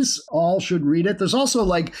series. All should read it. There's also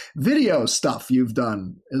video stuff you've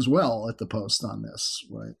done as well at the Post on this,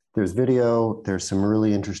 right? There's video. There's some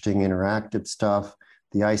really interesting interactive stuff.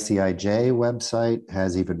 The ICIJ website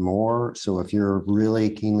has even more. So if you're really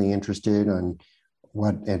keenly interested in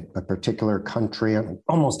what a particular country,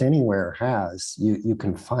 almost anywhere, has, you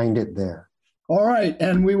can find it there. All right.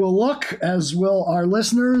 And we will look, as will our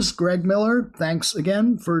listeners. Greg Miller, thanks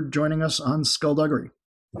again for joining us on Skullduggery.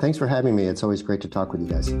 Thanks for having me. It's always great to talk with you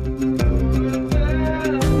guys.